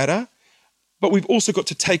can eat better, but we've also got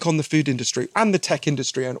to take on the food industry and the tech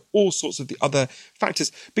industry and all sorts of the other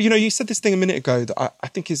factors. But, you said this thing a minute ago that I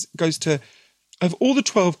think goes to, of all the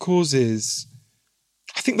 12 causes,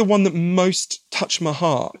 I think the one that most touched my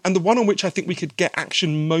heart and the one on which I think we could get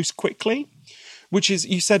action most quickly, which is,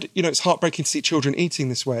 you said, it's heartbreaking to see children eating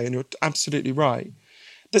this way, and you're absolutely right.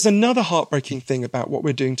 There's another heartbreaking thing about what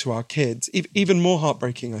we're doing to our kids, even more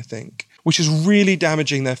heartbreaking, I think, which is really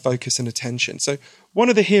damaging their focus and attention. So one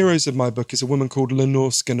of the heroes of my book is a woman called Lenore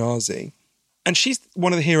Skenazy. And she's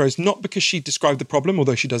one of the heroes, not because she described the problem,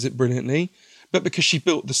 although she does it brilliantly, but because she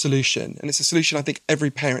built the solution. And it's a solution I think every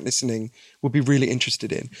parent listening will be really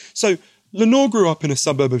interested in. So Lenore grew up in a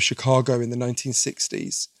suburb of Chicago in the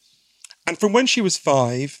 1960s. And from when she was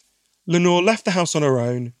 5, Lenore left the house on her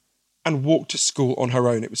own and walked to school on her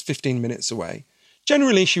own. It was 15 minutes away.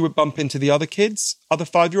 Generally, she would bump into the other kids, other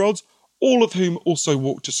 5-year-olds, all of whom also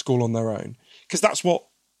walked to school on their own, because that's what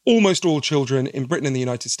almost all children in Britain and the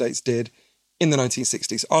United States did in the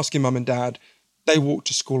 1960s. Ask your mum and dad, they walked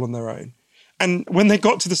to school on their own. And when they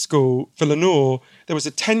got to the school, for Lenore, there was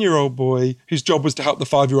a 10-year-old boy whose job was to help the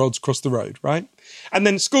 5-year-olds cross the road, right? And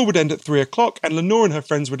then school would end at 3 o'clock, and Lenore and her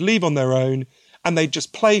friends would leave on their own, and they'd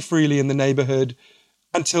just play freely in the neighbourhood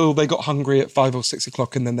until they got hungry at 5 or 6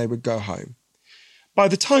 o'clock, and then they would go home. By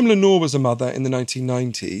the time Lenore was a mother in the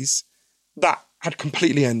 1990s, that had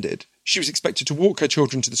completely ended. She was expected to walk her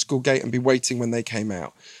children to the school gate and be waiting when they came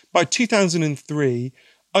out. By 2003,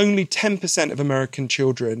 only 10% of American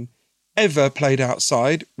children ever played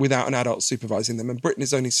outside without an adult supervising them, and Britain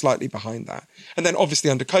is only slightly behind that. And then obviously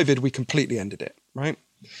under COVID, we completely ended it, right?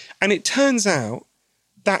 And it turns out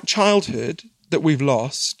that childhood that we've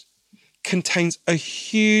lost contains a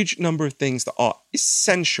huge number of things that are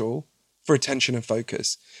essential for attention and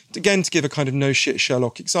focus. Again, to give a kind of no shit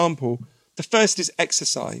Sherlock example, the first is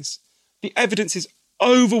exercise. The evidence is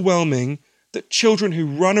overwhelming that children who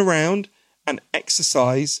run around and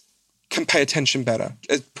exercise can pay attention better.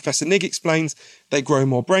 As Professor Nigg explains, they grow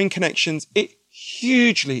more brain connections. It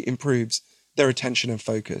hugely improves their attention and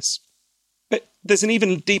focus. But there's an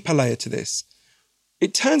even deeper layer to this.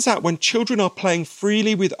 It turns out when children are playing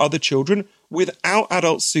freely with other children without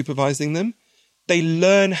adults supervising them, they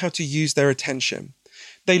learn how to use their attention.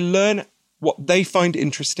 They learn what they find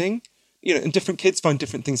interesting, and different kids find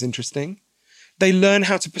different things interesting. They learn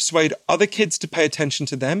how to persuade other kids to pay attention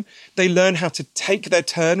to them. They learn how to take their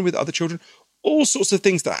turn with other children. All sorts of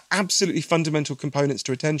things that are absolutely fundamental components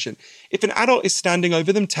to attention. If an adult is standing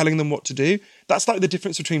over them, telling them what to do, that's like the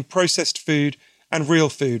difference between processed food and real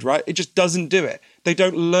food, right? It just doesn't do it. They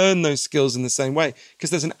don't learn those skills in the same way because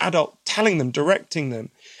there's an adult telling them, directing them.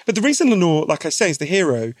 But the reason Lenore, like I say, is the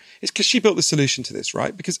hero is because she built the solution to this,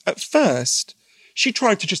 right? Because at first, she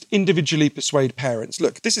tried to just individually persuade parents,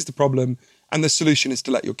 look, this is the problem, and the solution is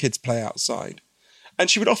to let your kids play outside. And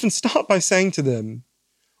she would often start by saying to them,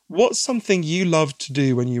 what's something you loved to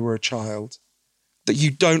do when you were a child that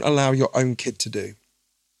you don't allow your own kid to do?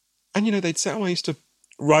 And, they'd say, I used to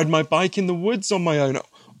ride my bike in the woods on my own,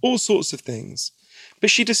 all sorts of things.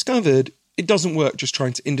 But she discovered it doesn't work just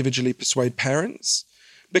trying to individually persuade parents,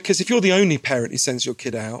 because if you're the only parent who sends your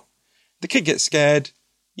kid out, the kid gets scared,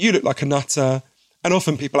 you look like a nutter, and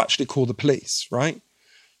often people actually call the police, right?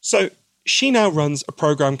 So she now runs a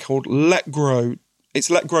program called Let Grow. It's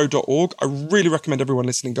letgrow.org. I really recommend everyone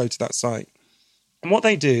listening go to that site. And what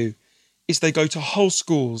they do is they go to whole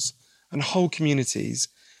schools and whole communities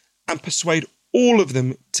and persuade all of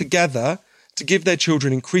them together to give their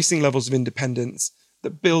children increasing levels of independence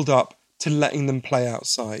that build up to letting them play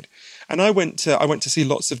outside. And I went to see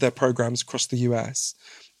lots of their programs across the US.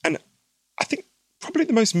 And I think probably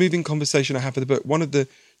the most moving conversation I have with the book, one of the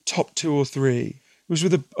top 2 or 3, was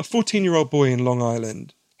with a 14-year-old boy in Long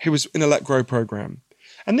Island who was in a Let Grow program.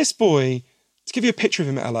 And this boy, to give you a picture of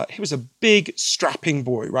him, Ella, he was a big, strapping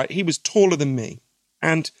boy, right? He was taller than me.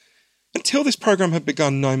 And until this program had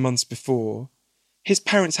begun 9 months before, his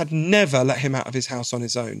parents had never let him out of his house on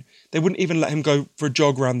his own. They wouldn't even let him go for a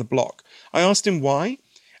jog around the block. I asked him why,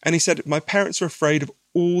 and he said, my parents are afraid of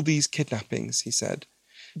all these kidnappings, he said.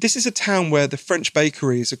 This is a town where the French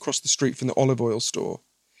bakery is across the street from the olive oil store.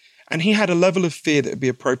 And he had a level of fear that would be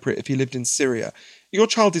appropriate if he lived in Syria. Your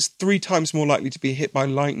child is 3 times more likely to be hit by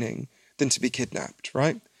lightning than to be kidnapped,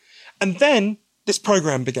 right? And then this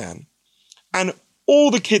program began. And all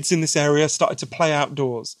the kids in this area started to play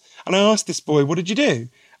outdoors. And I asked this boy, what did you do?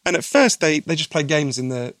 And at first they just played games in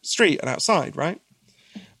the street and outside, right?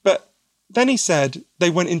 But then he said they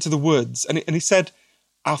went into the woods. And he said,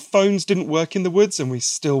 our phones didn't work in the woods and we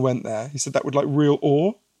still went there. He said that with like real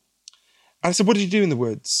awe. And I said, what did you do in the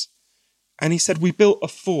woods? And he said, we built a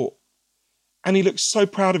fort. And he looked so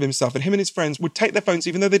proud of himself. And him and his friends would take their phones,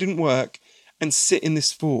 even though they didn't work, and sit in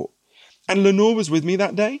this fort. And Lenore was with me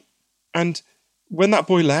that day. And when that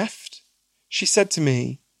boy left, she said to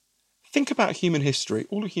me, think about human history,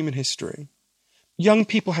 all of human history. Young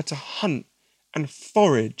people had to hunt and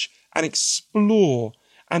forage and explore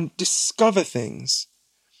and discover things.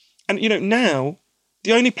 And, now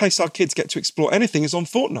the only place our kids get to explore anything is on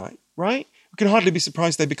Fortnite, right? We can hardly be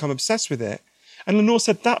surprised they become obsessed with it. And Lenore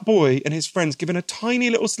said that boy and his friends, given a tiny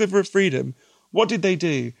little sliver of freedom, what did they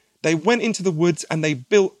do? They went into the woods and they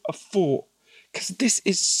built a fort. Because this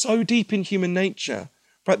is so deep in human nature,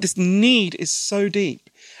 right? This need is so deep.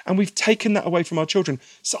 And we've taken that away from our children.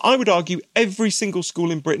 So I would argue every single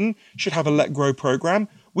school in Britain should have a Let Grow program.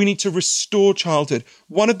 We need to restore childhood.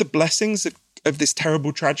 One of the blessings of this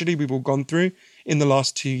terrible tragedy we've all gone through in the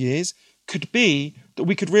last 2 years could be that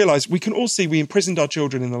we could realise, we can all see we imprisoned our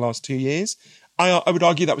children in the last 2 years. I would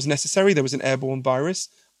argue that was necessary. There was an airborne virus.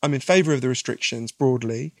 I'm in favour of the restrictions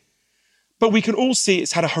broadly. But we can all see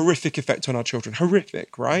it's had a horrific effect on our children.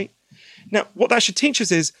 Horrific, right? Now, what that should teach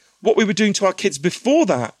us is what we were doing to our kids before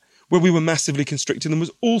that, where we were massively constricting them, was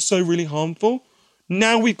also really harmful.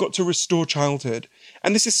 Now we've got to restore childhood.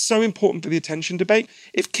 And this is so important for the attention debate.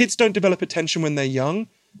 If kids don't develop attention when they're young,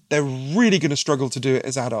 they're really going to struggle to do it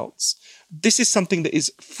as adults. This is something that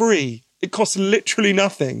is free. It costs literally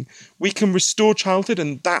nothing. We can restore childhood,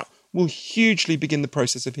 and that will hugely begin the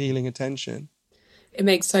process of healing attention. It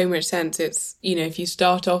makes so much sense. It's, if you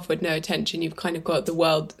start off with no attention, you've kind of got the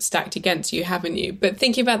world stacked against you, haven't you? But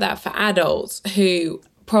thinking about that for adults who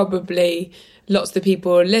probably, lots of the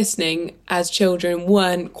people listening as children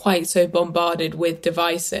weren't quite so bombarded with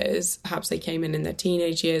devices. Perhaps they came in their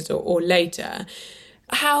teenage years or later.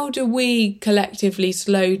 How do we collectively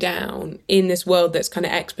slow down in this world that's kind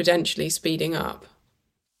of exponentially speeding up?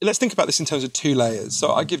 Let's think about this in terms of 2 layers.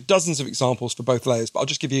 So I give dozens of examples for both layers, but I'll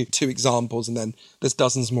just give you 2 examples and then there's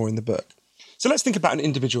dozens more in the book. So let's think about an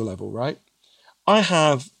individual level, right? I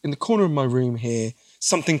have in the corner of my room here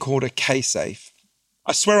something called a K-Safe.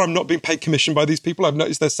 I swear I'm not being paid commission by these people. I've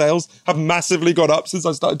noticed their sales have massively gone up since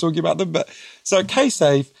I started talking about them. But so a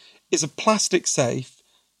K-Safe is a plastic safe.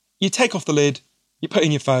 You take off the lid, you put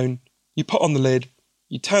in your phone, you put on the lid,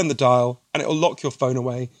 you turn the dial, and it'll lock your phone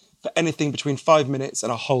away for anything between 5 minutes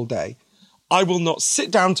and a whole day. I will not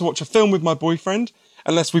sit down to watch a film with my boyfriend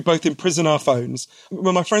unless we both imprison our phones.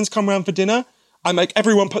 When my friends come around for dinner, I make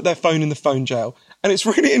everyone put their phone in the phone jail. And it's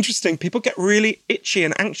really interesting. People get really itchy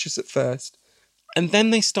and anxious at first. And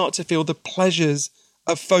then they start to feel the pleasures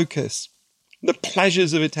of focus, the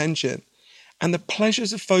pleasures of attention. And the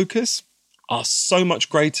pleasures of focus are so much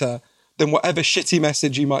greater than whatever shitty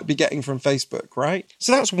message you might be getting from Facebook, right?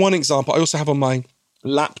 So that's one example. I also have on my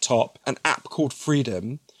laptop an app called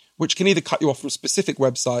Freedom, which can either cut you off from specific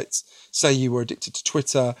websites, say you were addicted to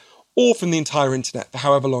Twitter, or from the entire internet for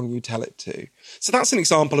however long you tell it to. So that's an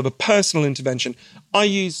example of a personal intervention. I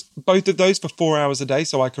use both of those for 4 hours a day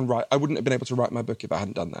so I can write. I wouldn't have been able to write my book if I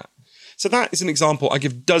hadn't done that. So that is an example. I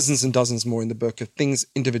give dozens and dozens more in the book of things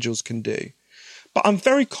individuals can do. But I'm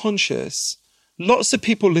very conscious, lots of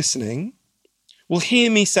people listening will hear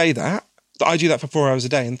me say that I do that for 4 hours a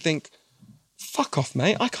day and think, fuck off,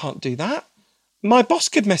 mate, I can't do that. My boss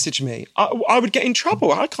could message me. I would get in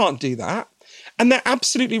trouble. I can't do that. And they're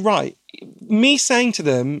absolutely right. Me saying to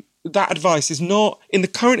them that advice is not, in the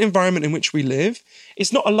current environment in which we live,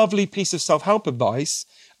 it's not a lovely piece of self-help advice.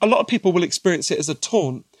 A lot of people will experience it as a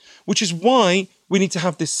taunt, which is why we need to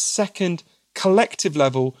have this second collective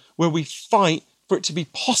level where we fight for it to be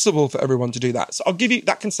possible for everyone to do that. So I'll give you,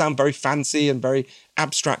 that can sound very fancy and very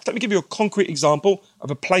abstract. Let me give you a concrete example of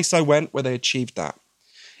a place I went where they achieved that.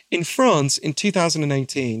 In France, in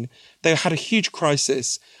 2018, they had a huge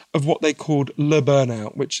crisis of what they called le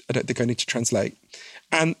burnout, which I don't think I need to translate.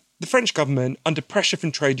 And the French government, under pressure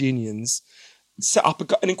from trade unions, set up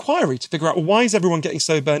an inquiry to figure out, well, why is everyone getting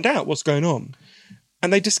so burned out? What's going on?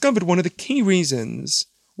 And they discovered one of the key reasons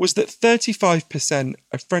was that 35%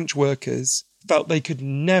 of French workers felt they could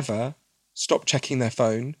never stop checking their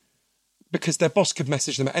phone because their boss could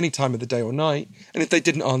message them at any time of the day or night, and if they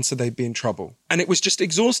didn't answer, they'd be in trouble. And it was just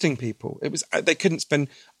exhausting people. They couldn't spend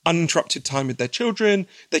uninterrupted time with their children.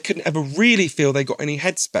 They couldn't ever really feel they got any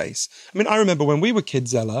headspace. I mean, I remember when we were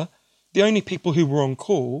kids, Ella, the only people who were on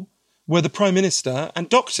call were the Prime Minister and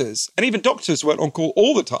doctors. And even doctors weren't on call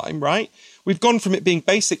all the time, right? We've gone from it being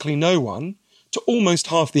basically no one to almost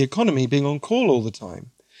half the economy being on call all the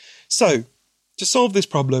time. So, to solve this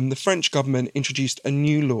problem, the French government introduced a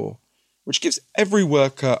new law which gives every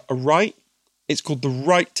worker a right. It's called the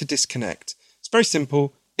right to disconnect. It's very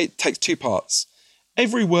simple. It takes two parts.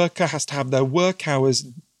 Every worker has to have their work hours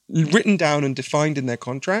written down and defined in their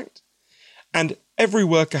contract. And every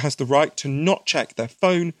worker has the right to not check their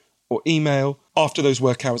phone or email after those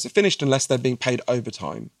work hours are finished unless they're being paid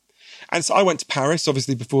overtime. And so I went to Paris,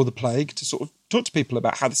 obviously before the plague, to sort of talk to people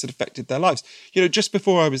about how this had affected their lives. You know, just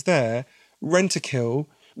before I was there, Rentokil,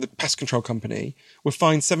 the pest control company, were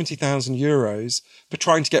fined €70,000 for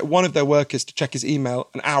trying to get one of their workers to check his email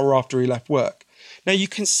an hour after he left work. Now, you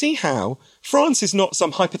can see how France is not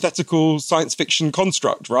some hypothetical science fiction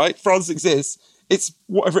construct, right? France exists. It's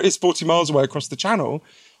whatever it is, 40 miles away across the channel.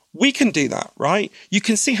 We can do that, right? You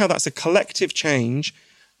can see how that's a collective change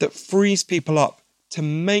that frees people up to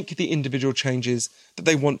make the individual changes that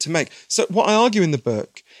they want to make. So what I argue in the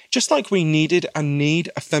book, just like we needed and need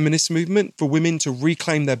a feminist movement for women to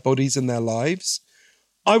reclaim their bodies and their lives,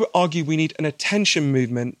 I would argue we need an attention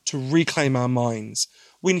movement to reclaim our minds.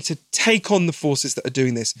 We need to take on the forces that are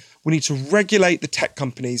doing this. We need to regulate the tech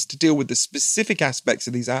companies to deal with the specific aspects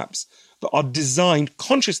of these apps that are designed,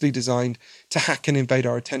 consciously designed, to hack and invade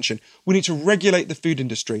our attention. We need to regulate the food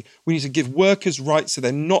industry. We need to give workers rights so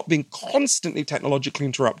they're not being constantly technologically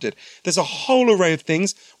interrupted. There's a whole array of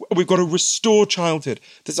things. We've got to restore childhood.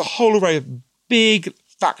 There's a whole array of big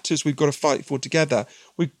factors we've got to fight for together.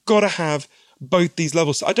 We've got to have both these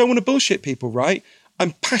levels. So I don't want to bullshit people, right?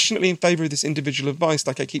 I'm passionately in favour of this individual advice,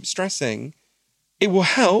 like I keep stressing. It will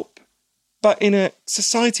help, but in a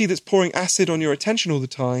society that's pouring acid on your attention all the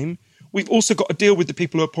time, we've also got to deal with the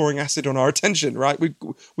people who are pouring acid on our attention, right?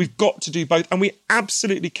 We've got to do both, and we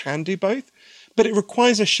absolutely can do both, but it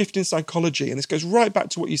requires a shift in psychology, and this goes right back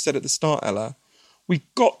to what you said at the start, Ella.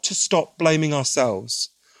 We've got to stop blaming ourselves.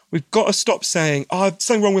 We've got to stop saying, oh, there's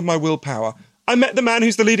something wrong with my willpower. I met the man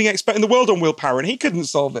who's the leading expert in the world on willpower, and he couldn't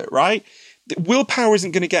solve it, right? Willpower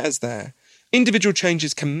isn't going to get us there. Individual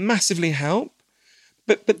changes can massively help,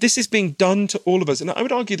 but this is being done to all of us. And I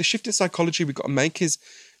would argue the shift in psychology we've got to make is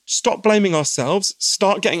stop blaming ourselves,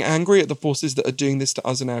 start getting angry at the forces that are doing this to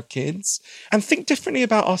us and our kids, and think differently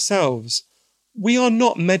about ourselves. We are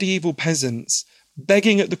not medieval peasants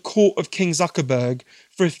begging at the court of King Zuckerberg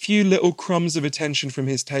for a few little crumbs of attention from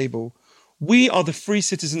his table. We are the free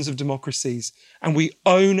citizens of democracies, and we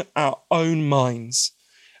own our own minds.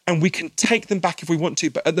 And we can take them back if we want to.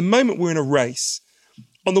 But at the moment, we're in a race.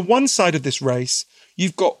 On the one side of this race,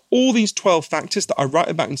 you've got all these 12 factors that I write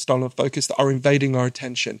about in Style and Focus that are invading our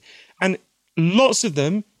attention. And lots of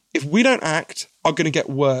them, if we don't act, are going to get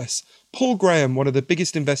worse. Paul Graham, one of the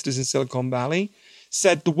biggest investors in Silicon Valley,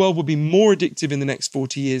 said the world will be more addictive in the next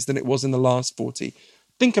 40 years than it was in the last 40.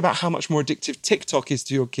 Think about how much more addictive TikTok is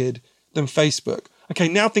to your kid than Facebook. Okay,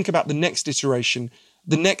 now think about the next iteration,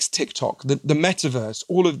 the next TikTok, the metaverse,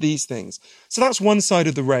 all of these things. So that's one side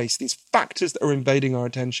of the race, these factors that are invading our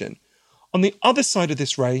attention. On the other side of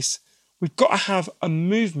this race, we've got to have a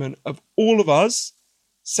movement of all of us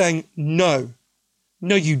saying, no,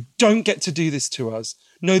 you don't get to do this to us.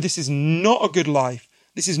 No, this is not a good life.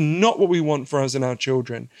 This is not what we want for us and our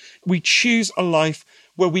children. We choose a life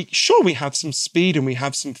where we have some speed and we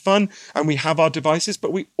have some fun and we have our devices,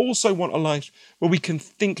 but we also want a life where we can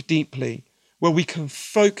think deeply, where we can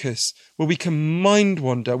focus, where we can mind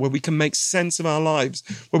wander, where we can make sense of our lives,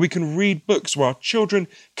 where we can read books, where our children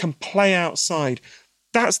can play outside.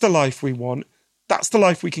 That's the life we want. That's the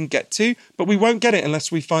life we can get to, but we won't get it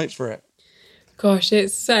unless we fight for it. Gosh,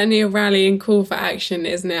 it's certainly a rallying call for action,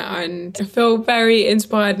 isn't it? And I feel very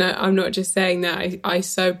inspired. And I'm not just saying that. I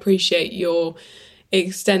so appreciate your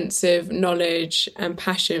extensive knowledge and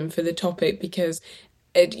passion for the topic, because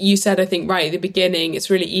you said, I think, right at the beginning, it's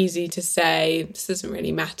really easy to say, this doesn't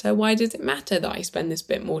really matter. Why does it matter that I spend this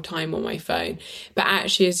bit more time on my phone? But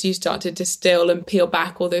actually, as you start to distill and peel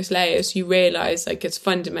back all those layers, you realise like it's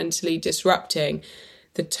fundamentally disrupting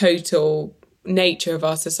the total nature of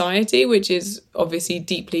our society, which is obviously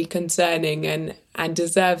deeply concerning and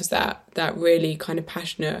deserves that really kind of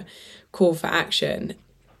passionate call for action.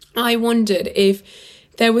 I wondered if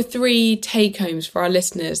There were 3 take-homes for our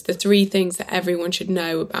listeners, the 3 things that everyone should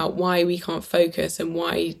know about why we can't focus and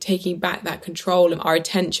why taking back that control of our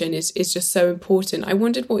attention is just so important. I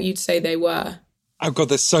wondered what you'd say they were. Oh God,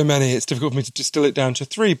 there's so many. It's difficult for me to distill it down to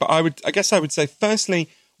 3. But I guess I would say, firstly,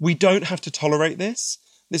 we don't have to tolerate this.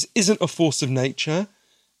 This isn't a force of nature.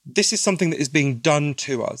 This is something that is being done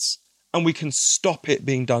to us, and we can stop it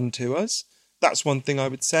being done to us. That's one thing I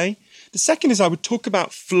would say. The second is I would talk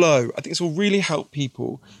about flow. I think this will really help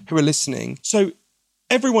people who are listening. So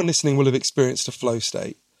everyone listening will have experienced a flow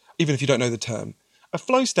state, even if you don't know the term. A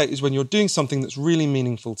flow state is when you're doing something that's really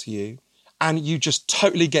meaningful to you and you just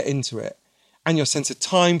totally get into it. And your sense of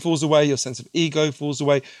time falls away, your sense of ego falls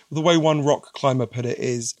away. The way one rock climber put it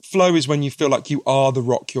is, flow is when you feel like you are the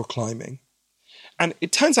rock you're climbing. And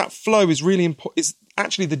it turns out flow is really important, is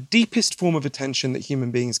actually the deepest form of attention that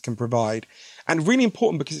human beings can provide. And really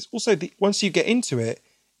important because it's also, once you get into it,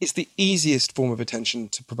 it's the easiest form of attention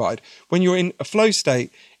to provide. When you're in a flow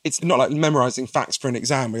state, it's not like memorizing facts for an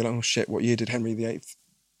exam where you're like, oh shit, what year did Henry VIII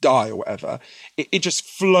die or whatever? It just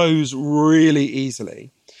flows really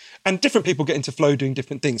easily. And different people get into flow doing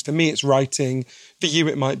different things. For me, it's writing. For you,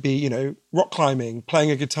 it might be, rock climbing,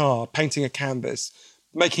 playing a guitar, painting a canvas,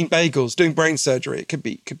 making bagels, doing brain surgery. It could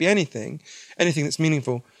be anything that's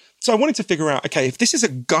meaningful. So I wanted to figure out, okay, if this is a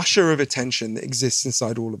gusher of attention that exists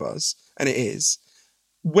inside all of us, and it is,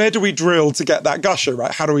 where do we drill to get that gusher,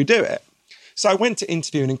 right? How do we do it? So I went to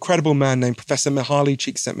interview an incredible man named Professor Mihaly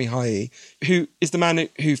Csikszentmihalyi, who is the man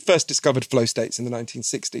who first discovered flow states in the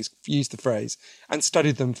 1960s, used the phrase, and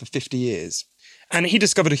studied them for 50 years. And he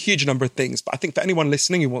discovered a huge number of things. But I think for anyone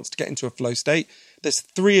listening who wants to get into a flow state, there's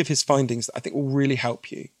 3 of his findings that I think will really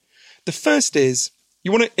help you. The first is,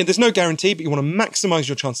 there's no guarantee, but you want to maximize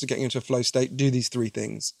your chance of getting into a flow state, do these 3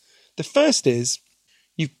 things. The first is,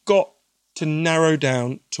 you've got to narrow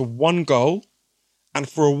down to one goal, and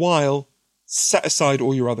for a while, set aside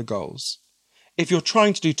all your other goals. If you're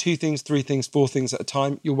trying to do 2 things, 3 things, 4 things at a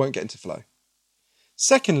time, you won't get into flow.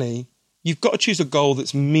 Secondly, you've got to choose a goal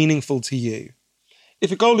that's meaningful to you.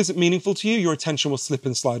 If a goal isn't meaningful to you, your attention will slip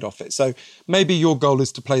and slide off it. So maybe your goal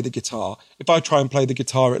is to play the guitar. If I try and play the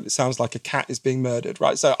guitar, it sounds like a cat is being murdered,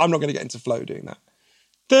 right? So I'm not going to get into flow doing that.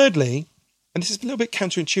 Thirdly, and this is a little bit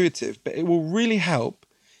counterintuitive, but it will really help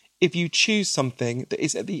if you choose something that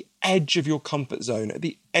is at the edge of your comfort zone, at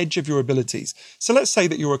the edge of your abilities. So let's say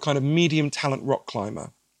that you're a kind of medium talent rock climber.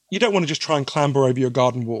 You don't want to just try and clamber over your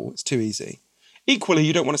garden wall. It's too easy. Equally,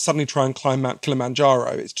 you don't want to suddenly try and climb Mount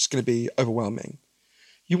Kilimanjaro. It's just going to be overwhelming.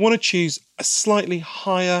 You want to choose a slightly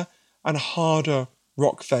higher and harder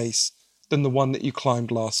rock face than the one that you climbed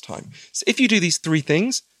last time. So if you do these 3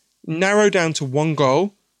 things, narrow down to one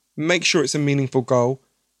goal, make sure it's a meaningful goal,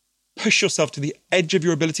 push yourself to the edge of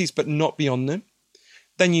your abilities but not beyond them,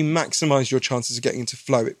 then you maximize your chances of getting into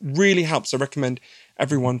flow. It really helps. I recommend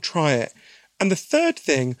everyone try it. And the third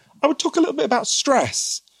thing, I would talk a little bit about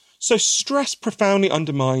stress. So stress profoundly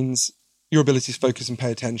undermines your ability to focus and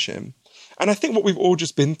pay attention. And I think what we've all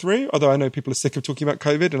just been through, although I know people are sick of talking about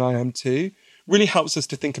COVID, and I am too, really helps us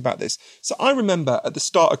to think about this. So I remember at the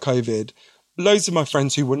start of COVID, loads of my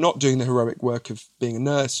friends who were not doing the heroic work of being a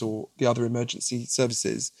nurse or the other emergency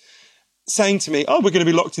services saying to me, oh, we're going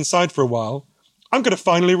to be locked inside for a while. I'm going to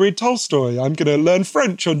finally read Tolstoy. I'm going to learn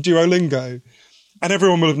French on Duolingo. And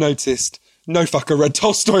everyone will have noticed, no fucker read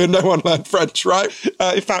Tolstoy and no one learned French, right?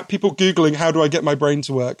 In fact, people Googling, how do I get my brain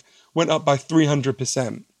to work, went up by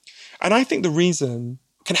 300%. And I think the reason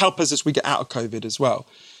can help us as we get out of COVID as well.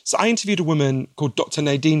 So I interviewed a woman called Dr.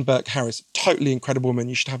 Nadine Burke-Harris, totally incredible woman.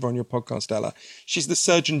 You should have her on your podcast, Ella. She's the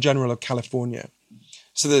Surgeon General of California.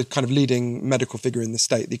 So the kind of leading medical figure in the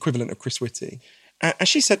state, the equivalent of Chris Whitty. And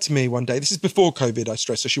she said to me one day, this is before COVID, I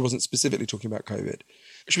stress, so she wasn't specifically talking about COVID.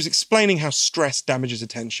 She was explaining how stress damages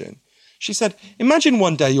attention. She said, imagine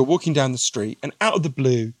one day you're walking down the street and out of the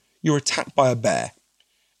blue, you're attacked by a bear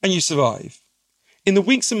and you survive. In the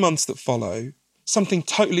weeks and months that follow, something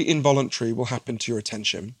totally involuntary will happen to your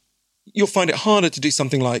attention. You'll find it harder to do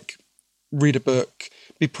something like read a book,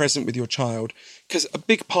 be present with your child, because a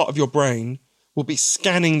big part of your brain will be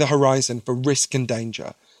scanning the horizon for risk and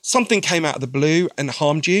danger. Something came out of the blue and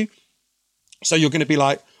harmed you, so you're going to be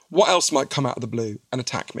like, what else might come out of the blue and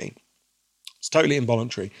attack me? It's totally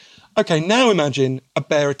involuntary. Okay, now imagine a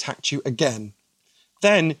bear attacked you again.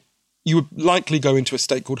 Then you would likely go into a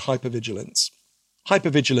state called hypervigilance.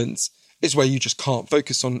 Hypervigilance is where you just can't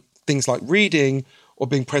focus on things like reading or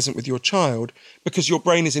being present with your child because your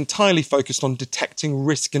brain is entirely focused on detecting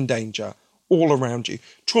risk and danger all around you.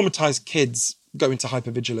 Traumatized kids go into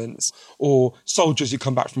hypervigilance, or soldiers who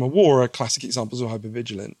come back from a war are classic examples of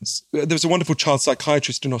hypervigilance. There was a wonderful child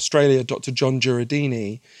psychiatrist in Australia, Dr. John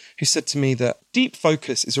Giardini, who said to me that deep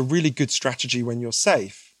focus is a really good strategy when you're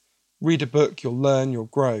safe. Read a book, you'll learn, you'll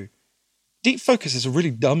grow. Deep focus is a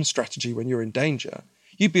really dumb strategy when you're in danger.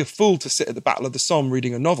 You'd be a fool to sit at the Battle of the Somme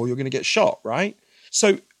reading a novel. You're going to get shot, right?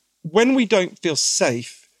 So when we don't feel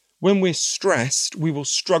safe, when we're stressed, we will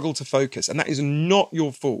struggle to focus, and that is not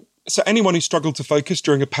your fault. So anyone who struggled to focus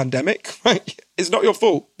during a pandemic, right, it's not your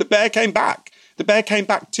fault. The bear came back. The bear came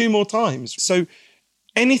back 2 more times. So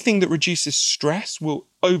anything that reduces stress will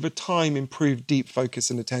over time improve deep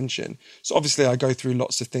focus and attention. So obviously I go through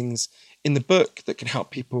lots of things in the book that can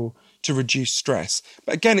help people to reduce stress.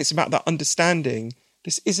 But again, it's about that understanding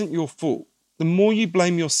this isn't your fault. The more you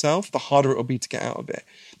blame yourself, the harder it'll be to get out of it.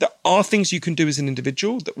 There are things you can do as an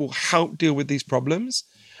individual that will help deal with these problems,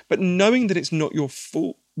 but knowing that it's not your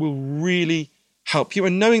fault will really help you.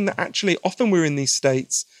 And knowing that actually often we're in these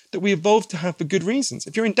states that we evolved to have for good reasons.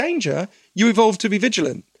 If you're in danger, you evolved to be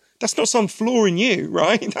vigilant. That's not some flaw in you,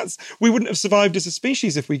 right? We wouldn't have survived as a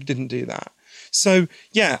species if we didn't do that. So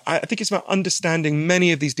yeah, I think it's about understanding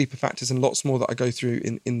many of these deeper factors and lots more that I go through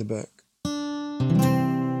in the book.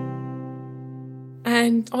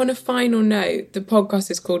 And on a final note, the podcast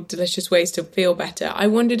is called Delicious Ways to Feel Better. I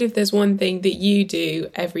wondered if there's one thing that you do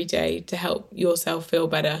every day to help yourself feel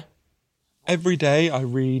better. Every day I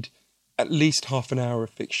read at least half an hour of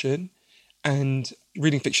fiction, and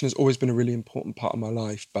reading fiction has always been a really important part of my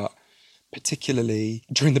life, but particularly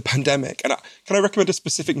during the pandemic. And can I recommend a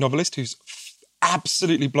specific novelist who's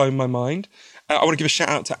absolutely blown my mind? I want to give a shout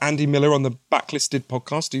out to Andy Miller on the Backlisted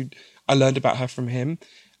podcast, who I learned about her from him.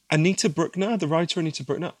 Anita Brookner, the writer Anita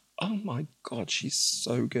Brookner, oh my God, she's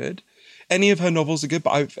so good. Any of her novels are good,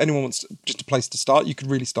 but if anyone wants just a place to start, you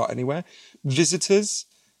could really start anywhere. Visitors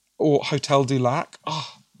or Hotel du Lac,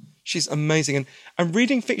 she's amazing. And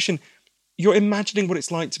reading fiction, you're imagining what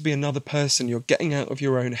it's like to be another person. You're getting out of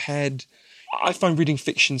your own head. I find reading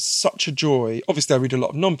fiction such a joy. Obviously, I read a lot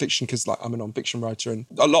of non-fiction because I'm a non-fiction writer, and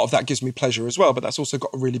a lot of that gives me pleasure as well, but that's also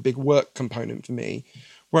got a really big work component for me.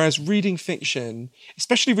 Whereas reading fiction,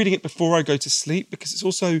 especially reading it before I go to sleep, because it's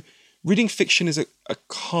also, reading fiction is a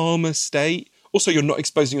calmer state. Also, you're not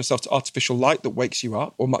exposing yourself to artificial light that wakes you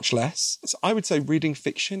up, or much less. So I would say reading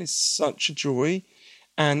fiction is such a joy,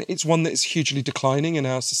 and it's one that is hugely declining in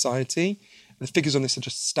our society. The figures on this are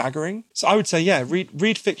just staggering. So I would say, yeah,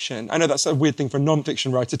 read fiction. I know that's a weird thing for a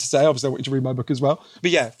non-fiction writer to say. Obviously, I want you to read my book as well.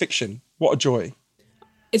 But yeah, fiction. What a joy.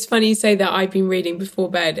 It's funny you say that. I've been reading before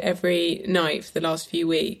bed every night for the last few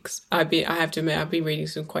weeks. I have to admit, I've been reading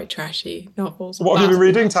some quite trashy novels. What have you been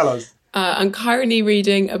reading? Tell us. I'm currently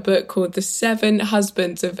reading a book called The 7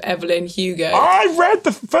 Husbands of Evelyn Hugo. I read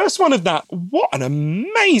the first one of that. What an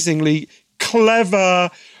amazingly clever,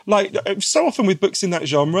 so often with books in that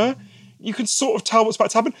genre, you can sort of tell what's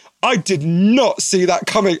about to happen. I did not see that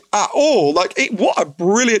coming at all. What a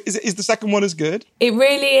brilliant... Is the second one as good? It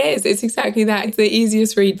really is. It's exactly that. It's the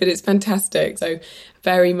easiest read, but it's fantastic. So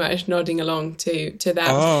very much nodding along to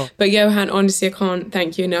that. Oh. But Johan, honestly, I can't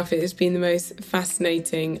thank you enough. It has been the most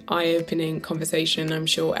fascinating, eye-opening conversation. I'm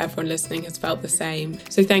sure everyone listening has felt the same.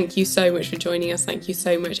 So thank you so much for joining us. Thank you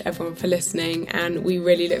so much, everyone, for listening. And we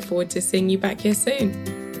really look forward to seeing you back here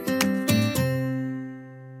soon.